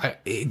revelation.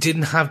 It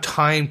didn't have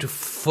time to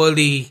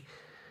fully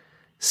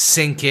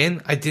sink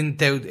in.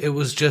 It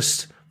was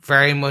just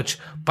very much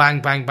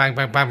bang, bang, bang,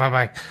 bang, bang, bang,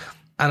 bang.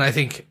 And I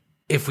think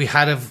if we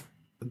had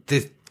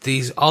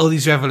all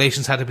these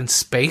revelations had been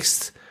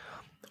spaced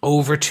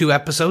over 2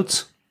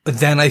 episodes,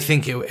 then I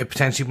think it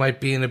potentially might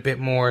be in a bit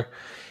more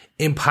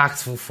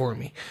impactful for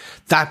me.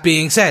 That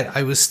being said,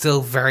 I was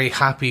still very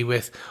happy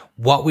with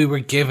what we were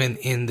given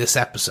in this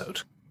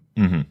episode.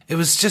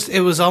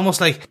 It was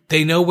almost like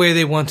they know where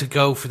they want to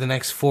go for the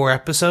next 4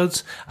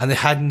 episodes, and they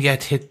hadn't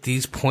yet hit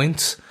these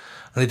points,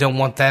 and they don't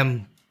want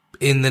them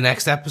in the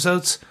next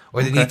episodes,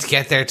 or they need to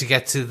get there to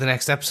get to the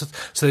next episode.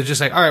 So they're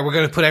just like, all right, we're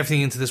going to put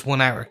everything into this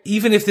 1 hour.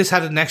 Even if this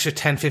had an extra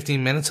 10,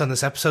 15 minutes on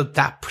this episode,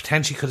 that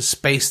potentially could have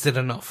spaced it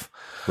enough.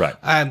 Right.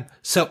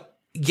 So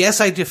yes,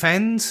 I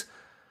defend.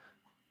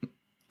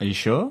 Are you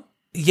sure?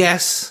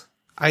 Yes,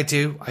 I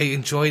do. I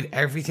enjoyed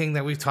everything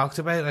that we've talked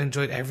about. I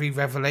enjoyed every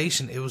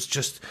revelation. It was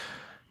just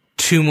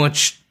too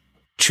much,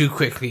 too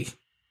quickly,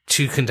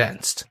 too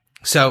condensed.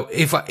 So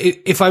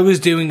if I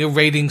was doing a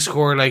rating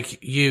score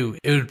like you,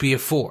 it would be a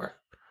 4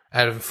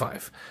 out of a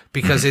 5,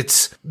 because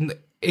it's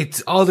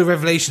all the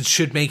revelations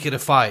should make it a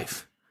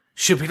 5.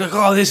 Should be like,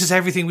 oh, this is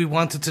everything we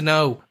wanted to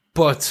know,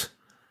 but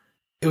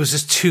it was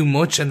just too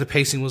much and the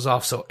pacing was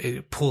off, so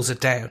it pulls it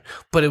down.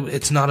 But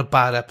it's not a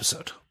bad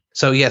episode.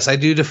 So yes, I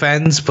do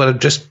defend, but I'm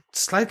just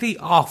slightly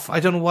off. I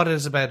don't know what it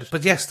is about it,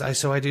 but yes,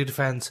 I do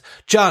defend.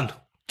 John,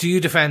 do you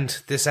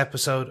defend this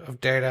episode of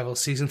Daredevil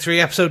Season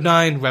 3, Episode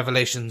 9,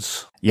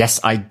 Revelations?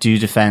 Yes, I do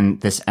defend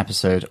this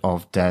episode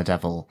of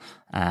Daredevil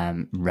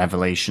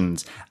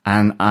Revelations,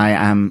 and I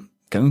am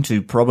going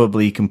to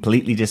probably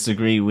completely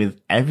disagree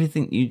with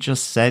everything you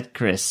just said,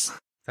 Chris.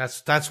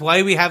 That's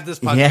why we have this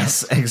podcast.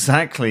 Yes,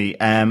 exactly.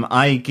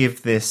 I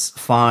give this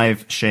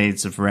 5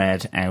 shades of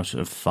red out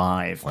of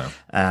 5. Wow.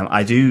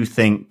 I do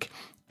think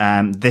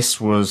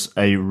this was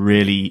a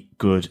really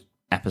good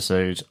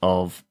episode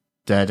of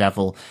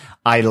Daredevil.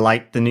 I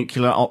like the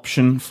nuclear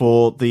option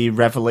for the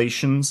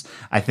Revelations.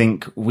 I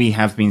think we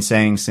have been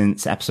saying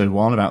since episode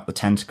 1 about the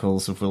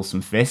tentacles of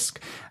Wilson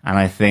Fisk, and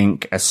I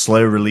think a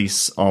slow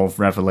release of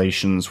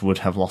Revelations would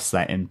have lost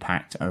their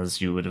impact as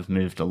you would have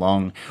moved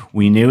along.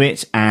 We knew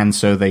it, and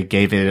so they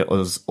gave it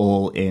us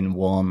all in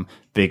one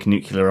big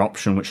nuclear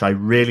option, which I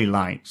really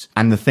liked.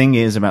 And the thing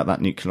is about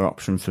that nuclear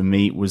option for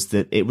me was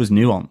that it was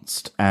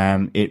nuanced.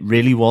 It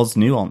really was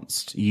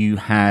nuanced. You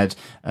had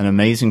an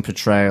amazing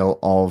portrayal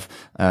of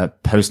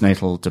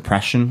postnatal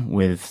depression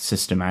with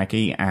Sister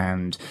Maggie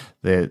and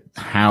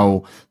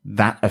how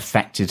that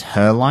affected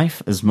her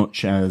life as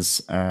much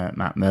as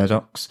Matt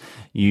Murdock's.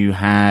 You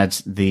had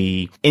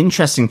the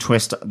interesting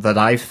twist that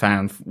I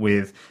found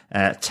with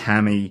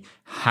Tammy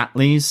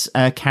Hatley's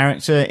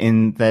character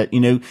in that,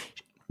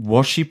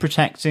 was she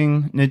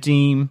protecting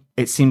Nadeem?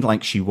 It seemed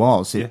like she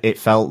was. It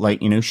felt like,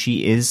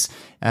 she is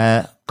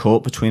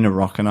caught between a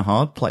rock and a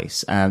hard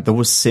place. There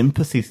was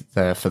sympathy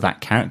there for that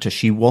character.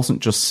 She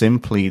wasn't just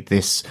simply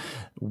this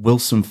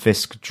Wilson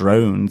Fisk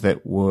drone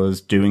that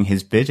was doing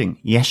his bidding.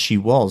 Yes, she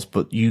was,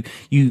 but you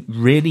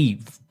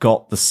really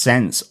got the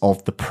sense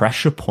of the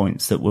pressure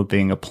points that were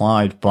being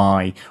applied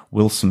by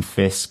Wilson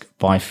Fisk,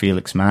 by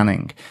Felix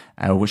Manning,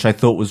 which I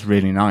thought was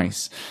really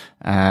nice.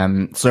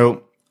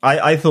 So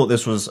I thought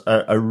this was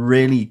a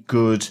really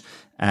good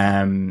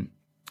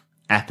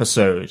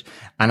episode.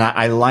 And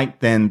I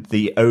liked then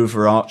the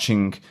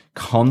overarching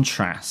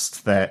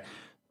contrast that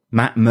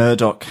Matt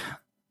Murdock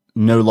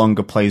no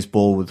longer plays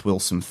ball with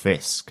Wilson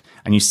Fisk.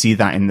 And you see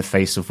that in the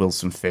face of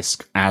Wilson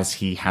Fisk as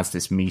he has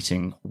this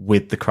meeting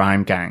with the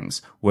crime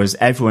gangs, whereas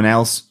everyone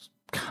else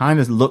kind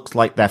of looks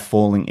like they're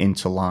falling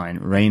into line.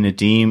 Ray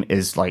Nadeem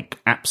is like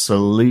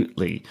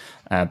absolutely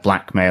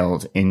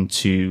blackmailed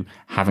into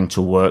having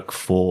to work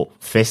for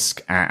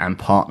Fisk and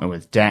partner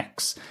with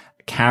Dex.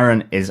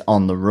 Karen is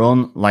on the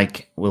run,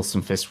 like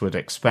Wilson Fisk would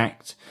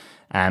expect.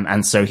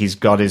 And so he's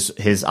got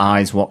his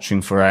eyes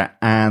watching for her.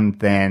 And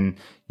then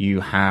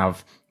you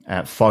have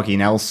Foggy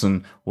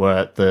Nelson,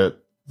 where the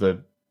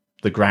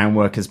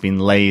groundwork has been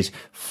laid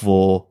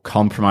for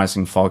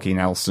compromising Foggy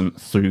Nelson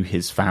through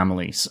his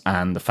families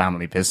and the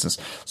family business.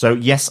 So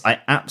yes,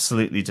 I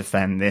absolutely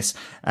defend this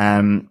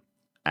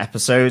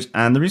episode.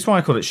 And the reason why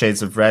I called it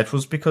Shades of Red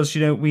was because,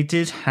 we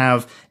did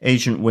have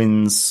Agent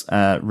Wynn's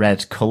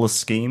red color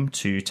scheme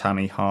to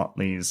Tammy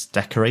Hartley's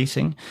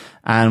decorating.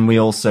 And we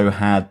also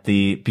had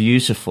the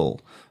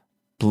beautiful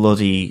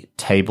bloody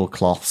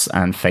tablecloths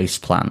and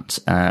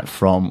faceplant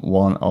from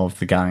one of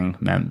the gang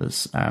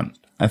members.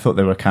 I thought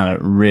they were kind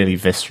of really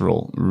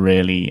visceral,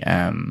 really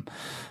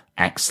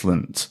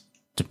excellent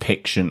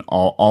depiction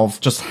of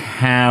just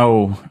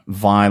how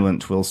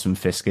violent Wilson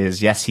Fisk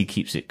is. Yes, he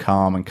keeps it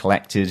calm and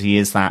collected. He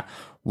is that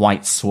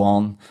white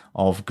swan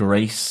of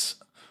grace.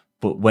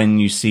 But when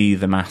you see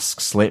the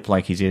mask slip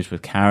like he did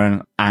with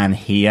Karen, and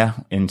here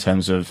in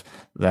terms of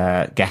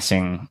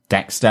getting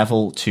Dex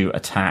Devil to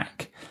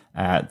attack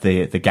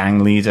the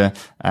gang leader,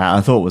 I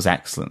thought it was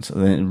excellent.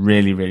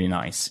 Really, really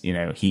nice.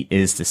 He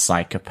is the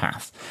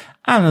psychopath.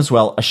 And as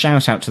well, a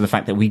shout out to the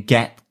fact that we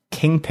get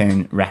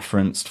Kingpin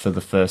referenced for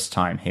the first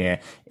time here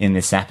in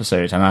this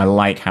episode. And I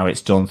like how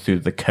it's done through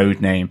the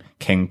codename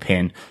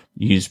Kingpin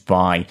used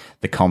by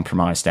the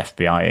compromised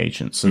FBI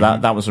agent. So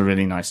that was a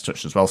really nice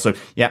touch as well. So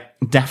yeah,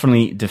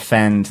 definitely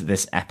defend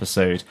this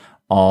episode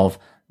of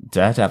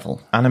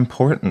Daredevil. And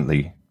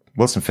importantly,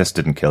 Wilson Fisk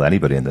didn't kill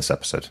anybody in this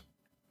episode.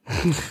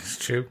 It's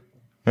true.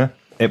 Yeah.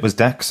 It was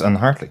Dex and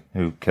Hartley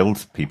who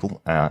killed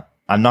people.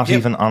 And not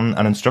even on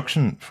an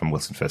instruction from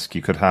Wilson Fisk.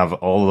 You could have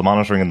all the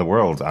monitoring in the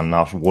world and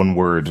not one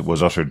word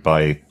was uttered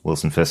by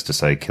Wilson Fisk to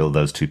say, kill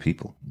those 2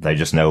 people. They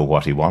just know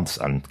what he wants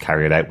and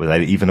carry it out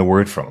without even a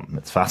word from him.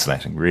 It's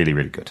fascinating. Really,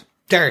 really good.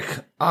 Derek,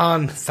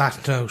 on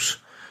that note,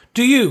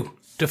 do you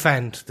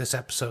defend this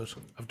episode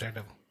of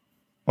Daredevil?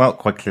 Well,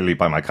 quite clearly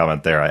by my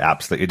comment there, I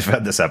absolutely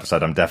defend this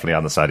episode. I'm definitely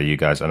on the side of you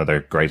guys.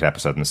 Another great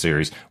episode in the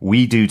series.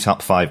 We do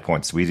top 5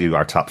 points. We do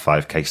our top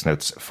 5 case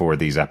notes for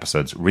these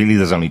episodes. Really,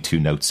 there's only 2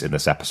 notes in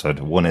this episode.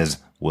 One is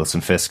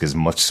Wilson Fisk is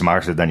much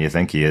smarter than you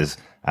think he is.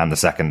 And the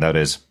second note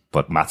is,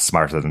 but Matt's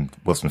smarter than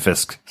Wilson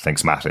Fisk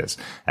thinks Matt is.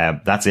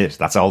 That's it.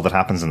 That's all that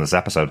happens in this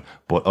episode.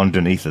 But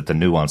underneath it, the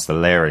nuance, the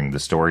layering, the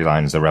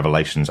storylines, the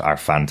revelations are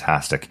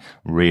fantastic.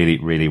 Really,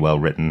 really well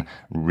written.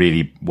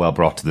 Really well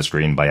brought to the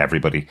screen by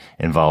everybody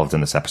involved in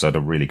this episode. A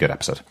really good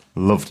episode.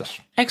 Loved it.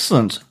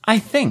 Excellent. I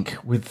think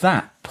with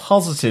that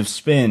positive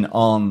spin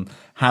on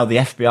how the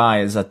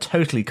FBI is a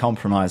totally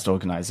compromised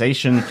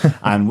organization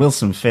and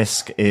Wilson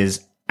Fisk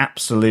is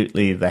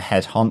absolutely the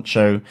head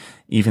honcho,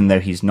 even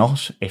though he's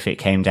not, if it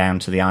came down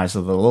to the eyes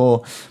of the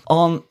law.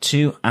 On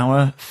to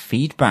our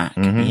feedback.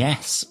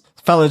 Yes.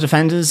 Fellow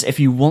Defenders, if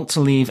you want to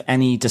leave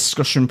any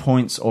discussion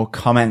points or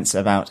comments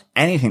about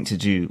anything to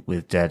do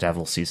with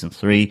Daredevil Season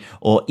 3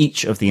 or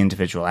each of the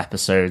individual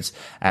episodes,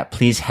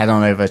 please head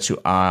on over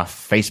to our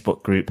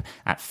Facebook group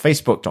at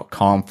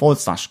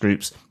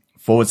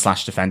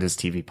facebook.com/groups/Defenders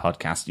TV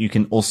Podcast. You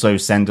can also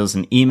send us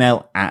an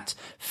email at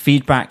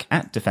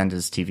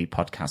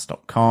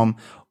feedback@defenderstvpodcast.com,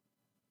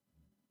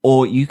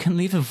 or you can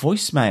leave a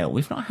voicemail.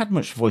 We've not had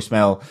much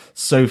voicemail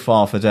so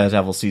far for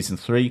Daredevil Season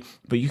 3,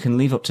 but you can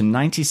leave up to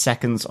 90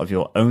 seconds of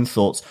your own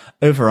thoughts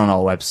over on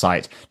our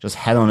website. Just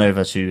head on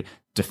over to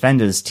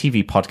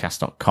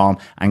defenderstvpodcast.com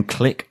and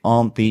click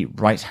on the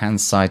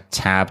right-hand side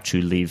tab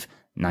to leave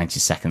 90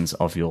 seconds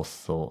of your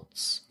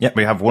thoughts. Yeah,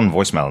 we have one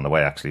voicemail on the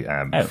way, actually,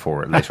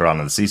 for later on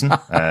in the season,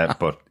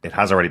 but it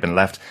has already been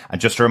left. And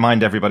just to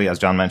remind everybody, as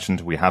John mentioned,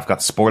 we have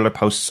got spoiler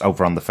posts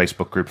over on the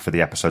Facebook group for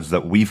the episodes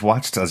that we've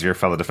watched. As your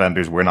fellow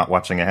Defenders, we're not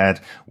watching ahead.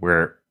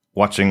 We're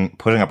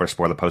putting up our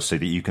spoiler posts so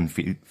that you can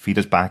feed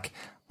us back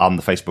on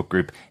the Facebook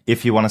group.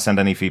 If you want to send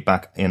any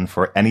feedback in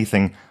for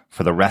anything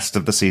for the rest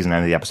of the season,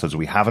 any of the episodes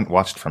we haven't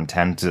watched from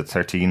 10 to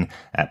 13,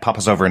 pop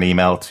us over an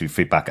email to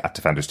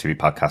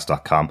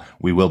feedback@defenderstvpodcast.com.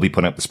 We will be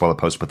putting up the spoiler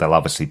posts, but they'll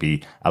obviously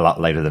be a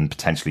lot later than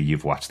potentially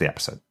you've watched the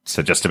episode.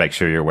 So just to make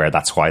sure you're aware,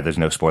 that's why there's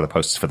no spoiler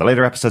posts for the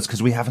later episodes,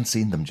 because we haven't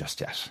seen them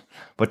just yet.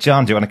 But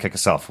John, do you want to kick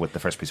us off with the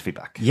first piece of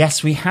feedback?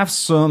 Yes, we have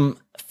some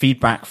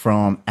feedback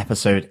from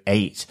episode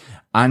 8.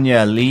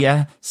 Anya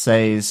Leah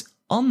says,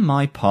 on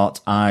my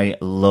part, I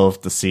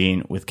loved the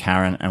scene with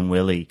Karen and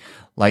Willie.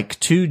 Like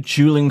 2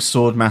 dueling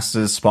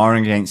swordmasters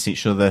sparring against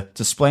each other,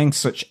 displaying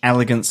such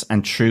elegance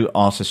and true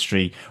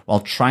artistry while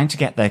trying to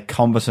get their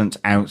combatant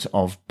out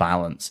of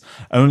balance.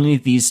 Only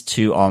these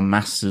 2 are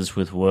masters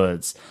with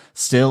words.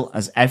 Still,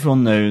 as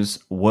everyone knows,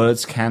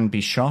 words can be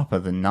sharper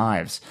than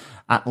knives.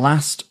 At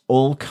last,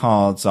 all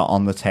cards are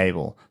on the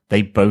table.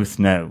 They both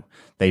know.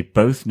 They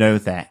both know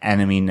their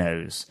enemy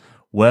knows.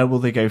 Where will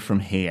they go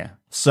from here?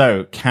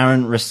 So,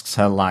 Karen risks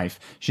her life.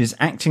 She's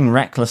acting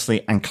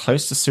recklessly and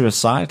close to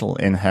suicidal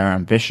in her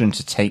ambition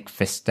to take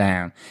Fisk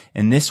down.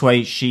 In this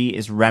way, she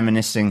is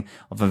reminiscing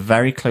of a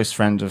very close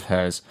friend of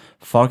hers.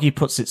 Foggy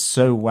puts it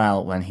so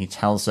well when he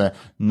tells her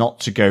not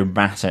to go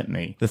bat at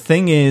me. The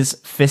thing is,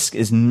 Fisk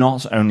is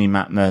not only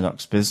Matt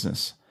Murdock's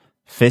business.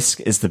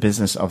 Fisk is the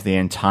business of the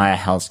entire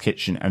Hell's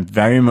Kitchen and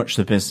very much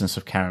the business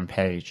of Karen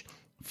Page.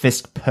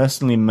 Fisk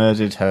personally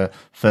murdered her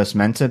first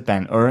mentor,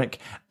 Ben Urich,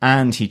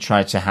 and he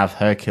tried to have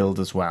her killed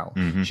as well.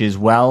 She is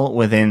well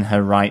within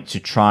her right to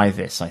try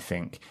this, I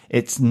think.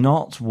 It's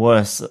not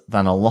worse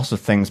than a lot of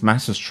things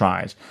Matt has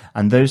tried,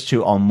 and those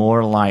 2 are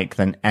more alike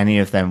than any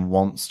of them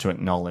wants to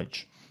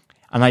acknowledge.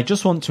 And I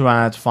just want to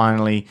add,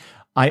 finally,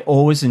 I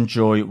always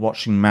enjoy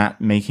watching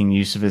Matt making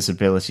use of his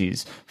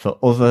abilities for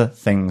other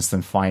things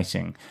than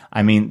fighting.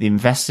 I mean, the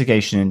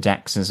investigation in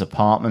Dex's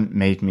apartment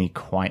made me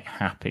quite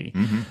happy.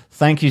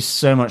 Thank you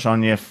so much,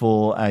 Anya,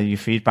 for your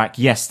feedback.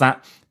 Yes,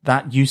 that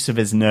use of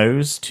his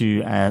nose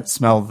to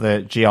smell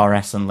the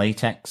GRS and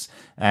latex,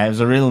 it was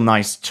a real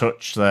nice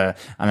touch there,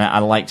 and I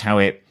liked how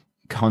it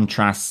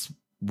contrasts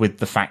with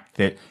the fact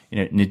that, you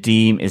know,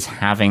 Nadeem is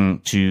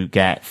having to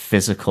get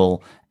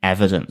physical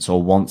evidence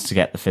or wants to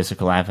get the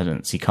physical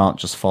evidence. He can't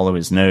just follow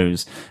his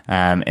nose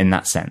in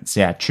that sense.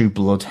 Yeah, true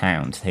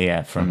bloodhound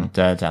here from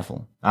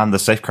Daredevil. And the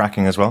safe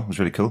cracking as well was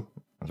really cool.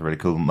 It was a really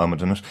cool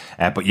moment in it.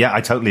 But yeah, I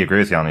totally agree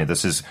with you, Anya.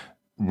 This is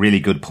really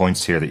good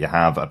points here that you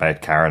have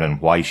about Karen and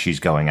why she's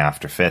going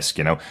after Fisk.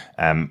 You know,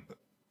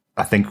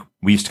 I think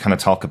we used to kind of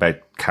talk about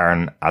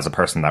Karen as a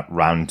person that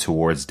ran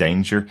towards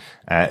danger.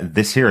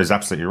 This here is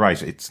absolutely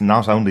right. It's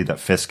not only that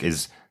Fisk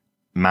is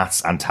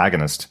Matt's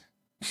antagonist,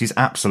 she's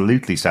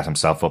absolutely set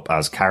himself up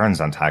as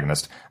Karen's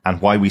antagonist.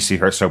 And why we see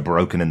her so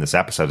broken in this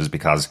episode is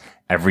because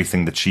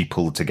everything that she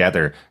pulled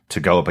together to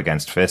go up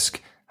against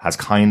Fisk has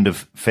kind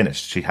of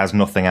finished. She has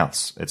nothing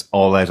else. It's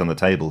all out on the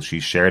table.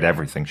 She's shared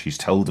everything. She's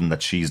told him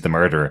that she's the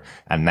murderer.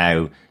 And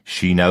now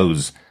she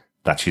knows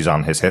that she's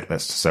on his hit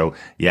list. So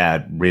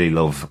yeah, really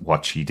love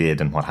what she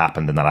did and what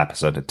happened in that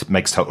episode. It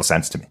makes total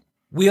sense to me.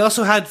 We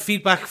also had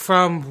feedback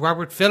from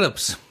Robert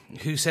Phillips,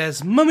 who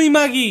says, Mummy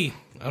Maggie.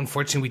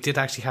 Unfortunately, we did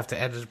actually have to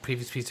edit a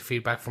previous piece of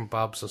feedback from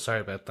Bob, so sorry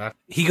about that.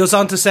 He goes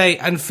on to say,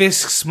 and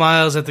Fisk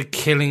smiles at the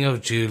killing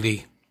of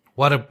Julie.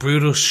 What a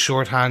brutal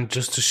shorthand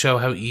just to show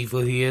how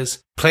evil he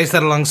is. Place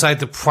that alongside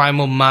the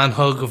primal man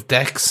hug of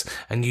Dex,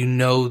 and you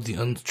know the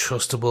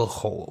untrustable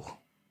whole.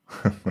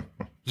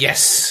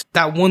 Yes,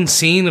 that one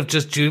scene of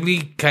just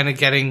Julie kind of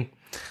getting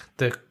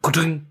the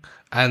kudung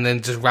and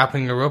then just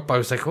wrapping her up, I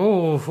was like,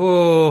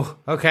 oh,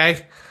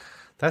 okay.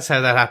 That's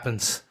how that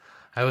happens.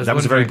 That was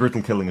a very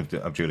brutal killing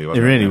of Julie,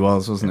 wasn't It it? really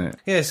was, wasn't it?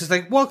 Yeah, it's just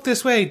like, walk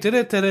this way, did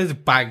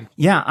it, bang.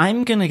 Yeah,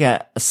 I'm going to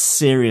get a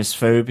serious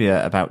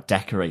phobia about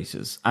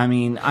decorators. I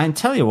mean, I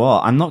tell you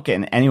what, I'm not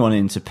getting anyone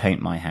in to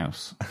paint my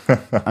house.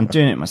 I'm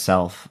doing it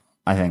myself,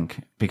 I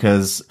think,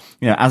 because,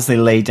 as they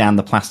lay down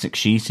the plastic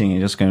sheeting,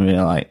 you're just going to be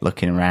like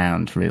looking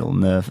around real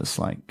nervous,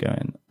 like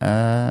going,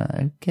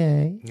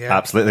 okay. Yeah.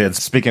 Absolutely. And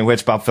speaking of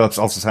which, Bob Phillips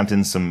also sent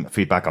in some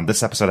feedback on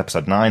this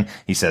episode 9.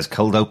 He says,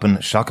 cold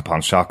open, shock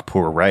upon shock,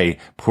 poor Ray,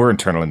 poor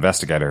internal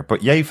investigator,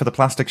 but yay for the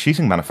plastic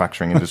sheeting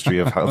manufacturing industry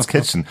of Hell's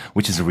Kitchen,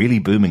 which is really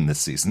booming this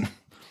season.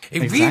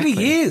 It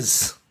really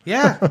is.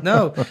 Yeah,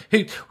 no.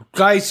 Hey,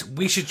 guys,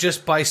 we should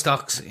just buy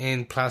stocks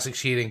in plastic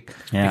sheeting.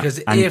 Yeah. Because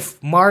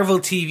if Marvel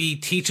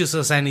TV teaches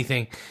us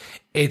anything,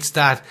 it's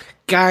that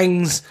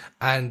gangs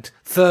and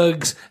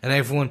thugs and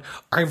everyone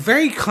are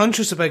very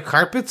conscious about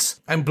carpets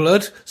and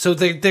blood, so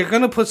they're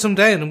going to put some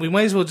down, and we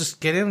might as well just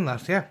get in on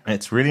that, yeah.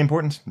 It's really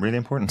important, really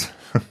important.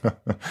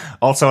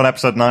 Also on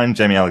episode 9,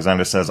 Jamie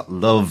Alexander says,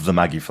 love the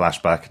Maggie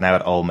flashback, now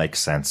it all makes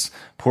sense.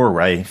 Poor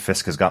Ray,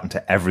 Fisk has gotten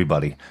to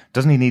everybody.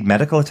 Doesn't he need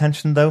medical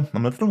attention though?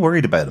 I'm a little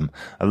worried about him.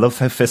 I love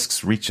how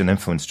Fisk's reach and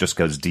influence just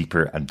goes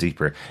deeper and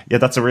deeper. Yeah,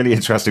 that's a really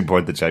interesting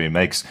point that Jamie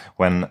makes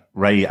when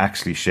Ray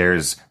actually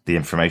shares the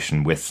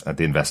information with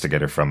the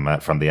investigator from the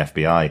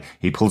FBI.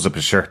 He pulls up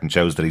his shirt and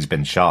shows that he's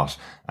been shot.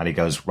 And he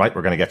goes, right,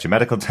 we're going to get you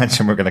medical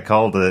attention. We're going to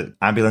call the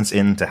ambulance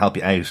in to help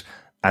you out.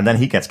 And then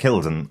he gets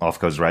killed and off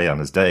goes Ray on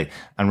his day.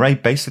 And Ray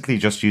basically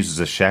just uses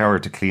a shower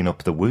to clean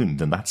up the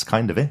wound. And that's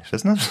kind of it,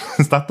 isn't it?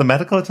 Is that the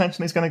medical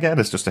attention he's going to get?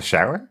 It's just a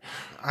shower?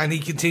 And he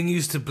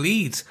continues to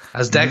bleed.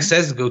 As Dex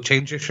says, go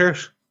change your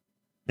shirt.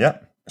 Yeah.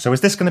 So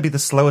is this going to be the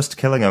slowest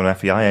killing of an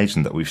FBI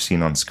agent that we've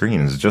seen on screen?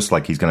 Is it just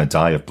like he's going to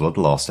die of blood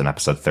loss in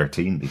episode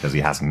 13 because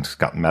he hasn't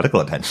gotten medical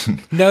attention?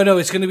 No,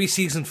 it's going to be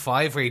season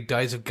 5 where he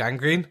dies of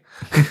gangrene.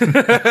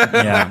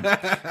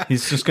 Yeah.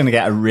 He's just going to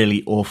get a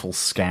really awful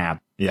scab.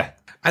 Yeah.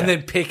 And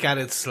then pick at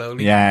it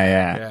slowly.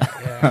 Yeah.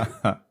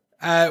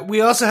 We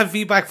also have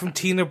feedback from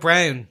Tina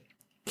Brown.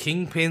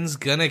 Kingpin's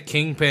gonna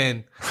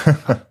kingpin.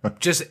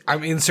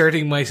 I'm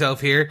inserting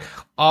myself here.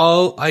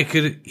 All I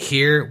could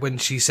hear when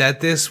she said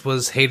this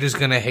was Haters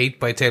Gonna Hate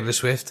by Taylor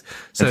Swift.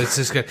 So it's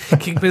just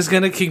Kingpin's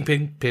gonna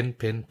kingpin,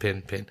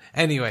 pin.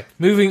 Anyway,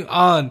 moving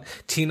on.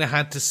 Tina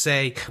had to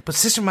say, but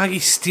Sister Maggie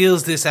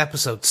steals this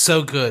episode.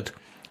 So good.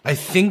 I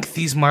think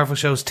these Marvel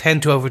shows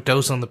tend to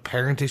overdose on the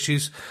parent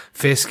issues.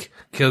 Fisk,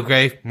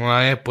 Kilgrave,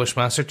 Mariah,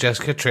 Bushmaster,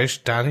 Jessica,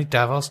 Trish, Danny,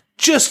 Davos,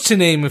 just to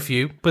name a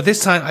few. But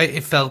this time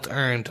it felt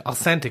earned,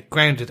 authentic,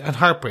 grounded, and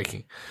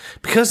heartbreaking.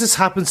 Because this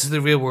happens in the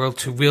real world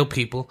to real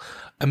people,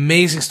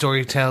 amazing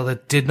storytelling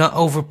that did not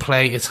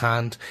overplay its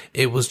hand.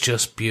 It was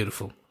just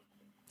beautiful.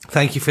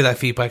 Thank you for that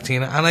feedback,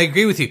 Tina. And I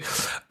agree with you.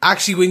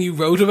 Actually, when you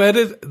wrote about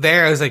it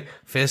there, I was like,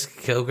 Fisk,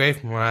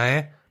 Kilgrave,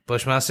 Mariah,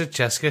 Bushmaster,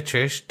 Jessica,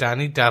 Trish,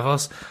 Danny,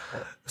 Davos.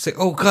 It's like,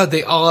 oh god,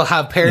 they all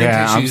have parent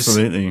issues.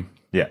 Absolutely.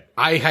 Yeah.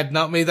 I had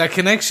not made that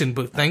connection,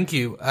 but thank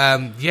you.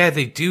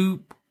 They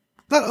do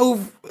not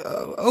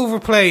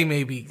overplay,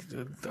 maybe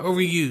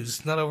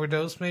overuse, not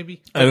overdose,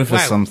 maybe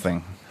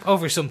something.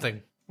 Over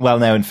something. Well,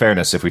 now, in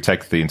fairness, if we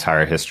take the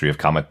entire history of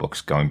comic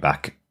books going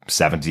back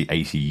 70,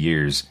 80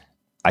 years,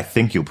 I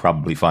think you'll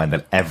probably find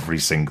that every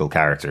single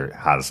character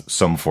has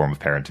some form of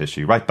parent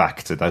issue. Right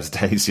back to those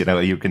days,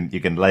 you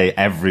can lay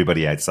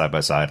everybody out side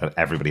by side and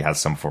everybody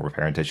has some form of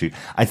parent issue.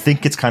 I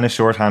think it's kind of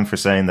shorthand for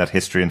saying that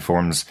history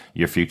informs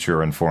your future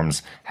or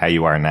informs how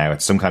you are now.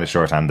 It's some kind of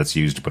shorthand that's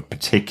used, but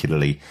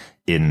particularly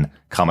in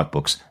comic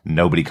books,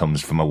 nobody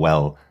comes from a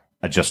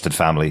well-adjusted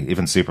family.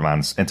 Even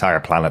Superman's entire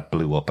planet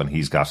blew up and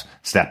he's got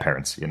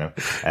step-parents,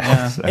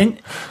 So.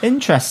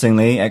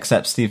 Interestingly,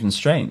 except Stephen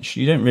Strange,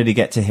 you don't really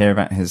get to hear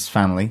about his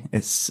family.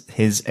 It's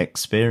his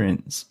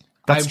experience.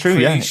 That's true, I'm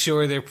pretty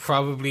sure there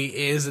probably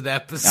is an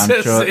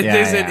episode.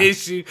 There's an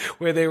issue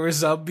where they were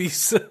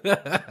zombies.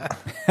 That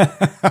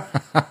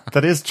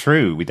is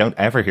true. We don't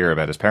ever hear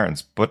about his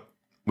parents, but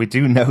we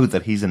do know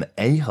that he's an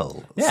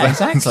a-hole. Yeah,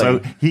 exactly.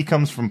 So he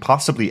comes from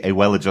possibly a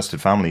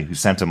well-adjusted family who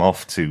sent him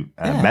off to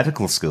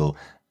medical school,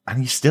 and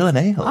he's still an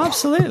a-hole.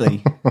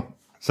 Absolutely.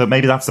 So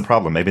maybe that's the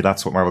problem. Maybe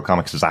that's what Marvel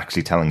Comics is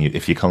actually telling you.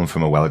 If you come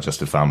from a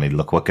well-adjusted family,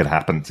 look what could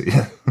happen to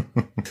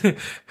you.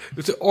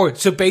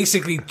 So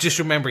basically, just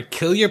remember,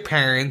 kill your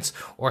parents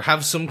or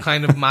have some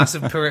kind of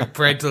massive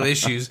parental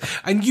issues,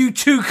 and you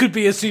too could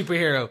be a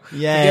superhero.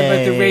 Yay. Forget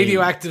about the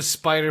radioactive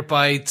spider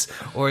bites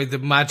or the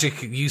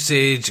magic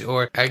usage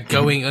or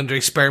going under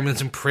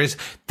experiments in prison.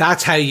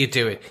 That's how you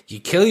do it. You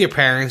kill your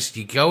parents,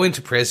 you go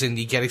into prison,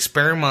 you get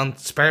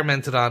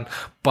experimented on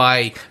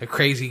by a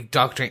crazy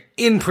doctor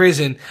in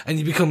prison, and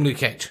you become Luke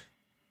Cage.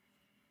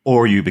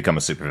 Or you become a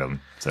supervillain.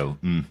 So,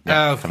 kind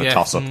of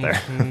toss up there.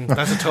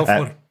 That's a tough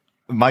one.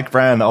 Mike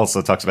Brown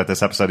also talks about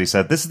this episode. He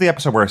said, "This is the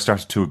episode where I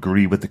started to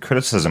agree with the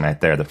criticism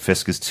out there that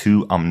Fisk is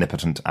too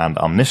omnipotent and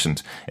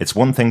omniscient. It's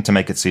one thing to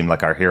make it seem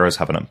like our heroes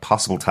have an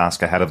impossible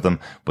task ahead of them,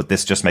 but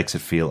this just makes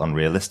it feel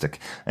unrealistic."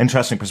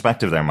 Interesting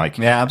perspective there, Mike.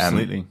 Yeah,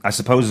 absolutely. I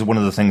suppose one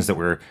of the things that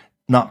we're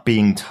not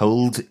being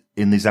told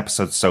in these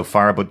episodes so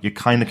far, but you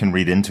kind of can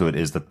read into it,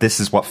 is that this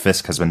is what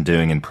Fisk has been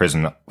doing in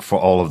prison for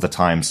all of the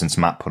time since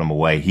Matt put him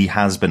away. He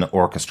has been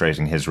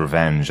orchestrating his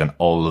revenge, and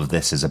all of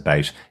this is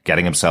about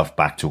getting himself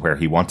back to where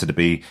he wanted to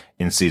be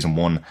in season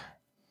 1.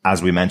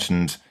 As we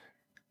mentioned,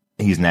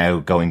 he's now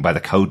going by the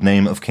code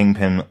name of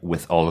Kingpin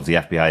with all of the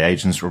FBI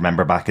agents.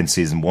 Remember back in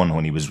season 1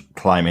 when he was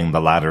climbing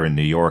the ladder in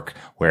New York,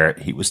 where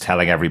he was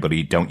telling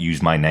everybody, don't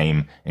use my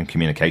name in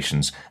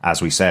communications.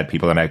 As we said,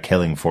 people are now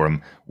killing for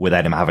him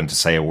without him having to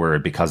say a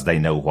word because they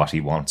know what he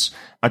wants.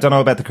 I don't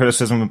know about the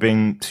criticism of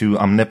being too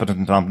omnipotent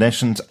and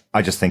omniscient.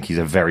 I just think he's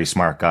a very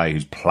smart guy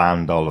who's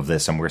planned all of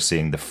this, and we're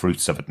seeing the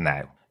fruits of it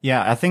now.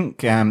 Yeah, I think,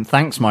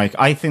 thanks, Mike.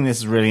 I think this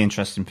is a really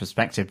interesting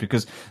perspective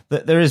because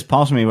there is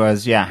part of me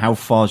whereas, how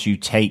far do you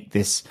take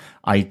this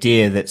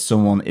idea that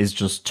someone is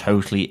just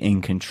totally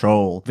in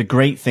control? The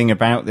great thing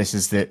about this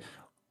is that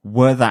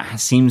where that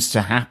seems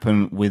to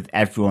happen with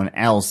everyone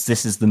else,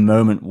 this is the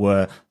moment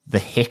where the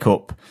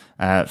hiccup,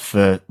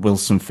 for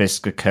Wilson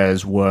Fisk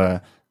occurs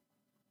where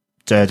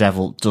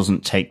Daredevil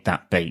doesn't take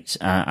that bait.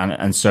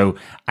 And so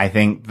I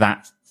think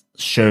that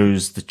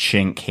shows the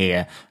chink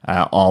here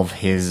of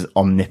his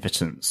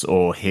omnipotence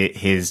or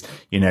his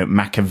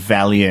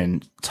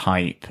Machiavellian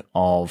type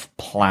of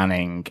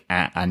planning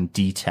and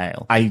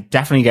detail. I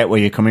definitely get where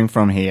you're coming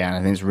from here, and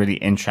I think it's a really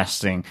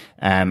interesting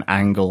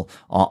angle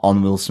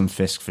on Wilson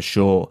Fisk for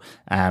sure.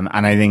 And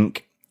I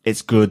think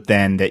it's good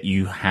then that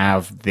you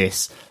have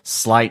this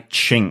slight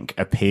chink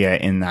appear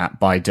in that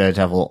by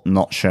Daredevil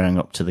not showing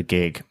up to the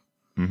gig.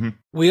 Mm-hmm.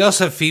 We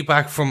also have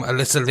feedback from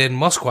Alyssa Lynn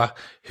Moskwa,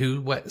 who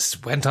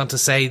went on to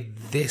say,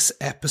 "This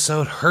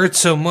episode hurt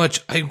so much.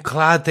 I'm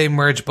glad they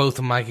merged both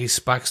of Maggie's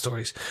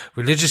backstories,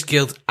 religious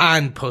guilt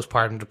and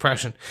postpartum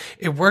depression.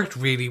 It worked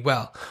really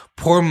well.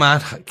 Poor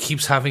Matt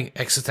keeps having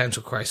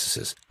existential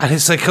crises, and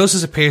his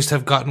psychosis appears to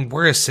have gotten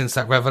worse since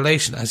that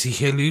revelation as he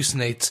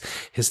hallucinates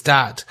his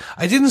dad.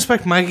 I didn't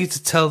expect Maggie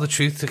to tell the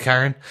truth to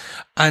Karen,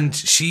 and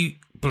she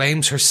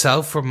blames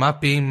herself for Matt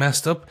being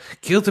messed up.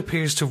 Guilt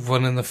appears to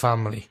run in the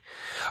family.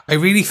 I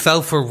really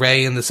felt for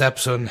Ray in this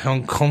episode and how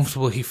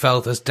uncomfortable he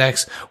felt as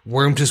Dex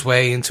wormed his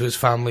way into his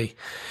family.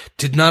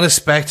 Did not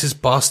expect his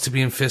boss to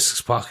be in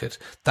Fisk's pocket.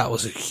 That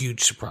was a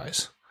huge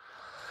surprise."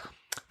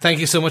 Thank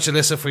you so much,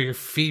 Alyssa, for your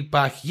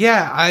feedback.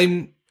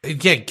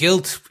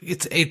 Guilt,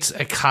 it's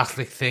a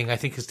Catholic thing, I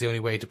think is the only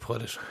way to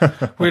put it.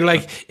 We're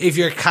like, if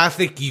you're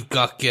Catholic, you've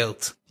got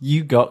guilt.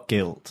 You got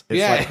guilt.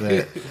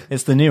 It's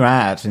it's the new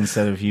ad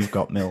instead of you've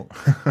got milk.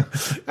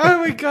 Oh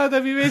my God,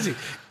 that'd be amazing.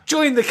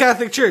 Join the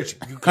Catholic Church.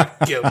 You got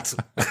guilt.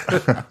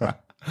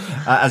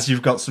 As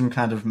you've got some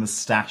kind of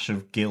moustache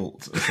of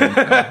guilt. Or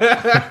something.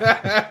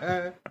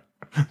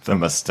 The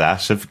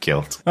moustache of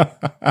guilt.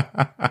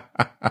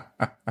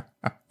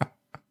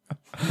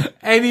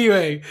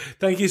 Anyway,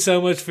 thank you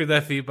so much for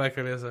that feedback,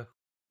 Alyssa.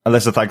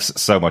 Alyssa, thanks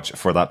so much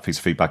for that piece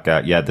of feedback.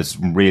 There's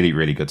really,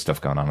 really good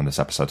stuff going on in this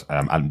episode.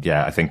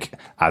 I think,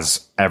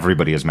 as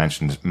everybody has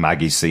mentioned,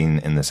 Maggie's scene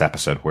in this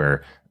episode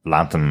where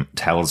Lantham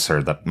tells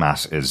her that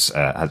Matt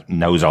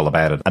knows all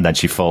about it, and then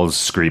she falls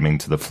screaming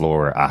to the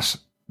floor at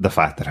the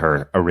fact that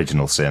her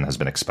original sin has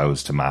been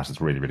exposed to Matt.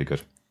 It's really, really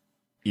good.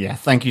 Yeah,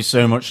 thank you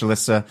so much,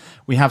 Alyssa.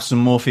 We have some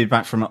more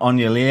feedback from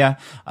Anya Leah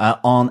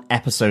on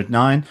episode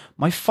 9.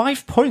 My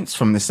 5 points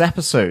from this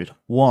episode.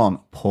 1,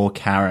 poor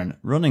Karen,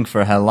 running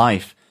for her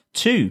life.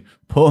 2,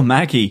 poor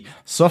Maggie,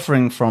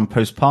 suffering from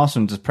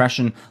postpartum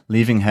depression,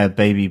 leaving her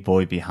baby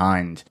boy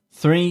behind.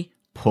 3,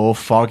 poor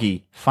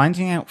Foggy,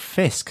 finding out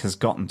Fisk has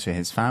gotten to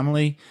his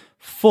family.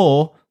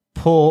 4,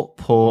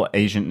 poor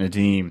Agent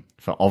Nadeem,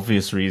 for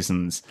obvious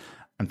reasons.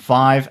 And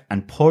 5,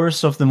 and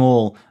poorest of them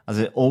all, as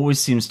it always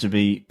seems to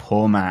be,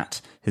 poor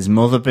Matt, his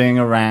mother being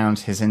around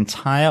his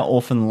entire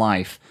orphan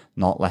life,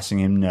 not letting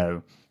him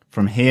know.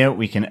 From here,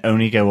 we can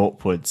only go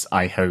upwards,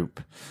 I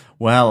hope.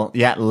 Well,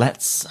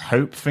 let's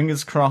hope,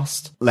 fingers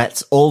crossed.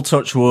 Let's all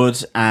touch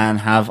wood and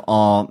have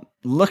our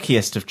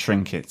luckiest of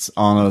trinkets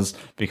on us,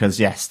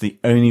 because yes, the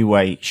only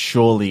way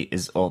surely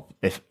is up,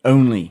 if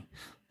only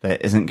there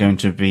isn't going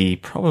to be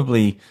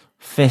probably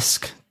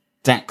Fisk,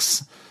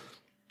 Dex,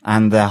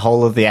 and the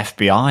whole of the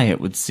FBI, it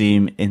would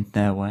seem, in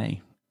their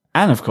way.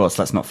 And of course,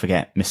 let's not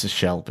forget Mrs.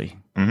 Shelby.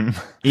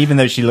 even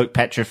though she looked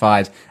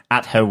petrified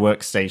at her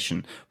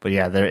workstation. But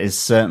yeah, there is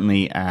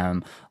certainly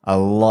a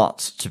lot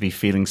to be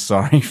feeling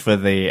sorry for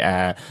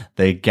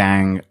the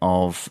gang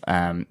of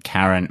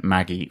Karen,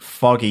 Maggie,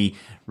 Foggy,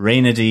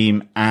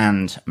 Reinadim,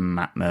 and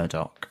Matt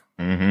Murdock.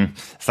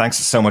 Thanks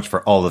so much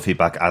for all the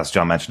feedback. As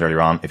John mentioned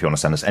earlier on, if you want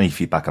to send us any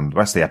feedback on the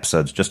rest of the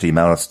episodes, just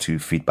email us to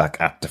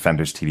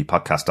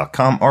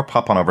feedback@defenderstvpodcast.com or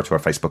pop on over to our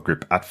Facebook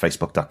group at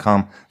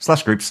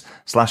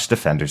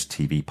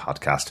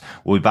facebook.com/groups/defenderstvpodcast.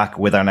 We'll be back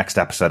with our next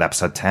episode,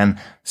 episode 10,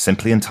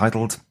 simply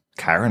entitled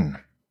Karen.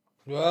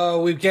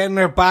 Whoa, we're getting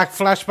our back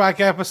flashback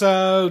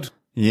episode.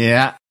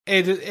 Yeah.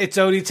 It's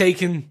only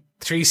taken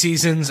 3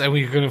 seasons and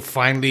we're going to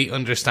finally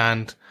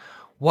understand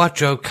what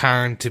drove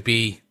Karen to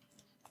be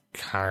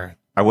Karen.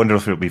 I wonder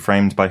if it'll be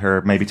framed by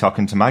her maybe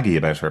talking to Maggie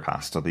about her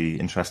past. I'll be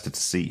interested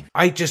to see.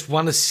 I just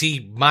want to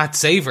see Matt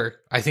save her.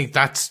 I think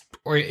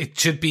or it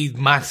should be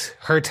Matt,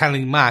 her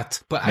telling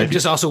Matt. But maybe. I'm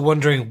just also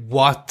wondering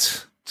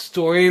what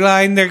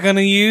storyline they're going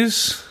to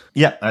use.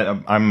 Yeah,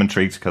 I'm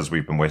intrigued because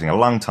we've been waiting a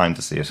long time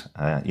to see it.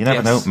 You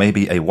never know.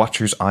 Maybe a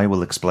watcher's eye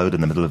will explode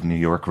in the middle of New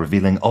York,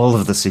 revealing all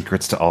of the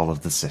secrets to all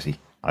of the city.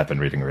 I've been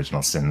reading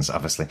Original Sins,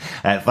 obviously.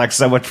 Thanks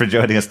so much for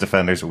joining us,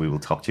 Defenders. We will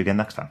talk to you again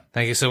next time.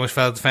 Thank you so much,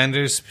 fellow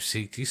Defenders.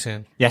 See you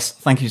soon. Yes,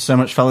 thank you so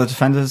much, fellow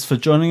Defenders, for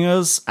joining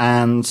us.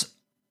 And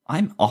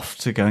I'm off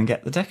to go and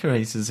get the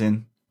decorators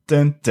in.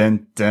 Dun,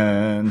 dun,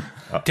 dun.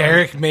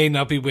 Derek may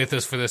not be with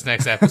us for this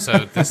next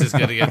episode. This is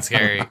going to get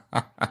scary.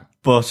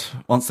 But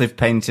once they've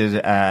painted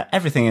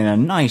everything in a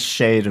nice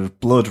shade of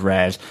blood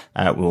red,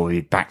 we'll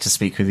be back to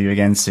speak with you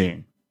again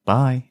soon.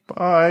 Bye.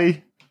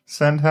 Bye.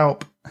 Send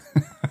help.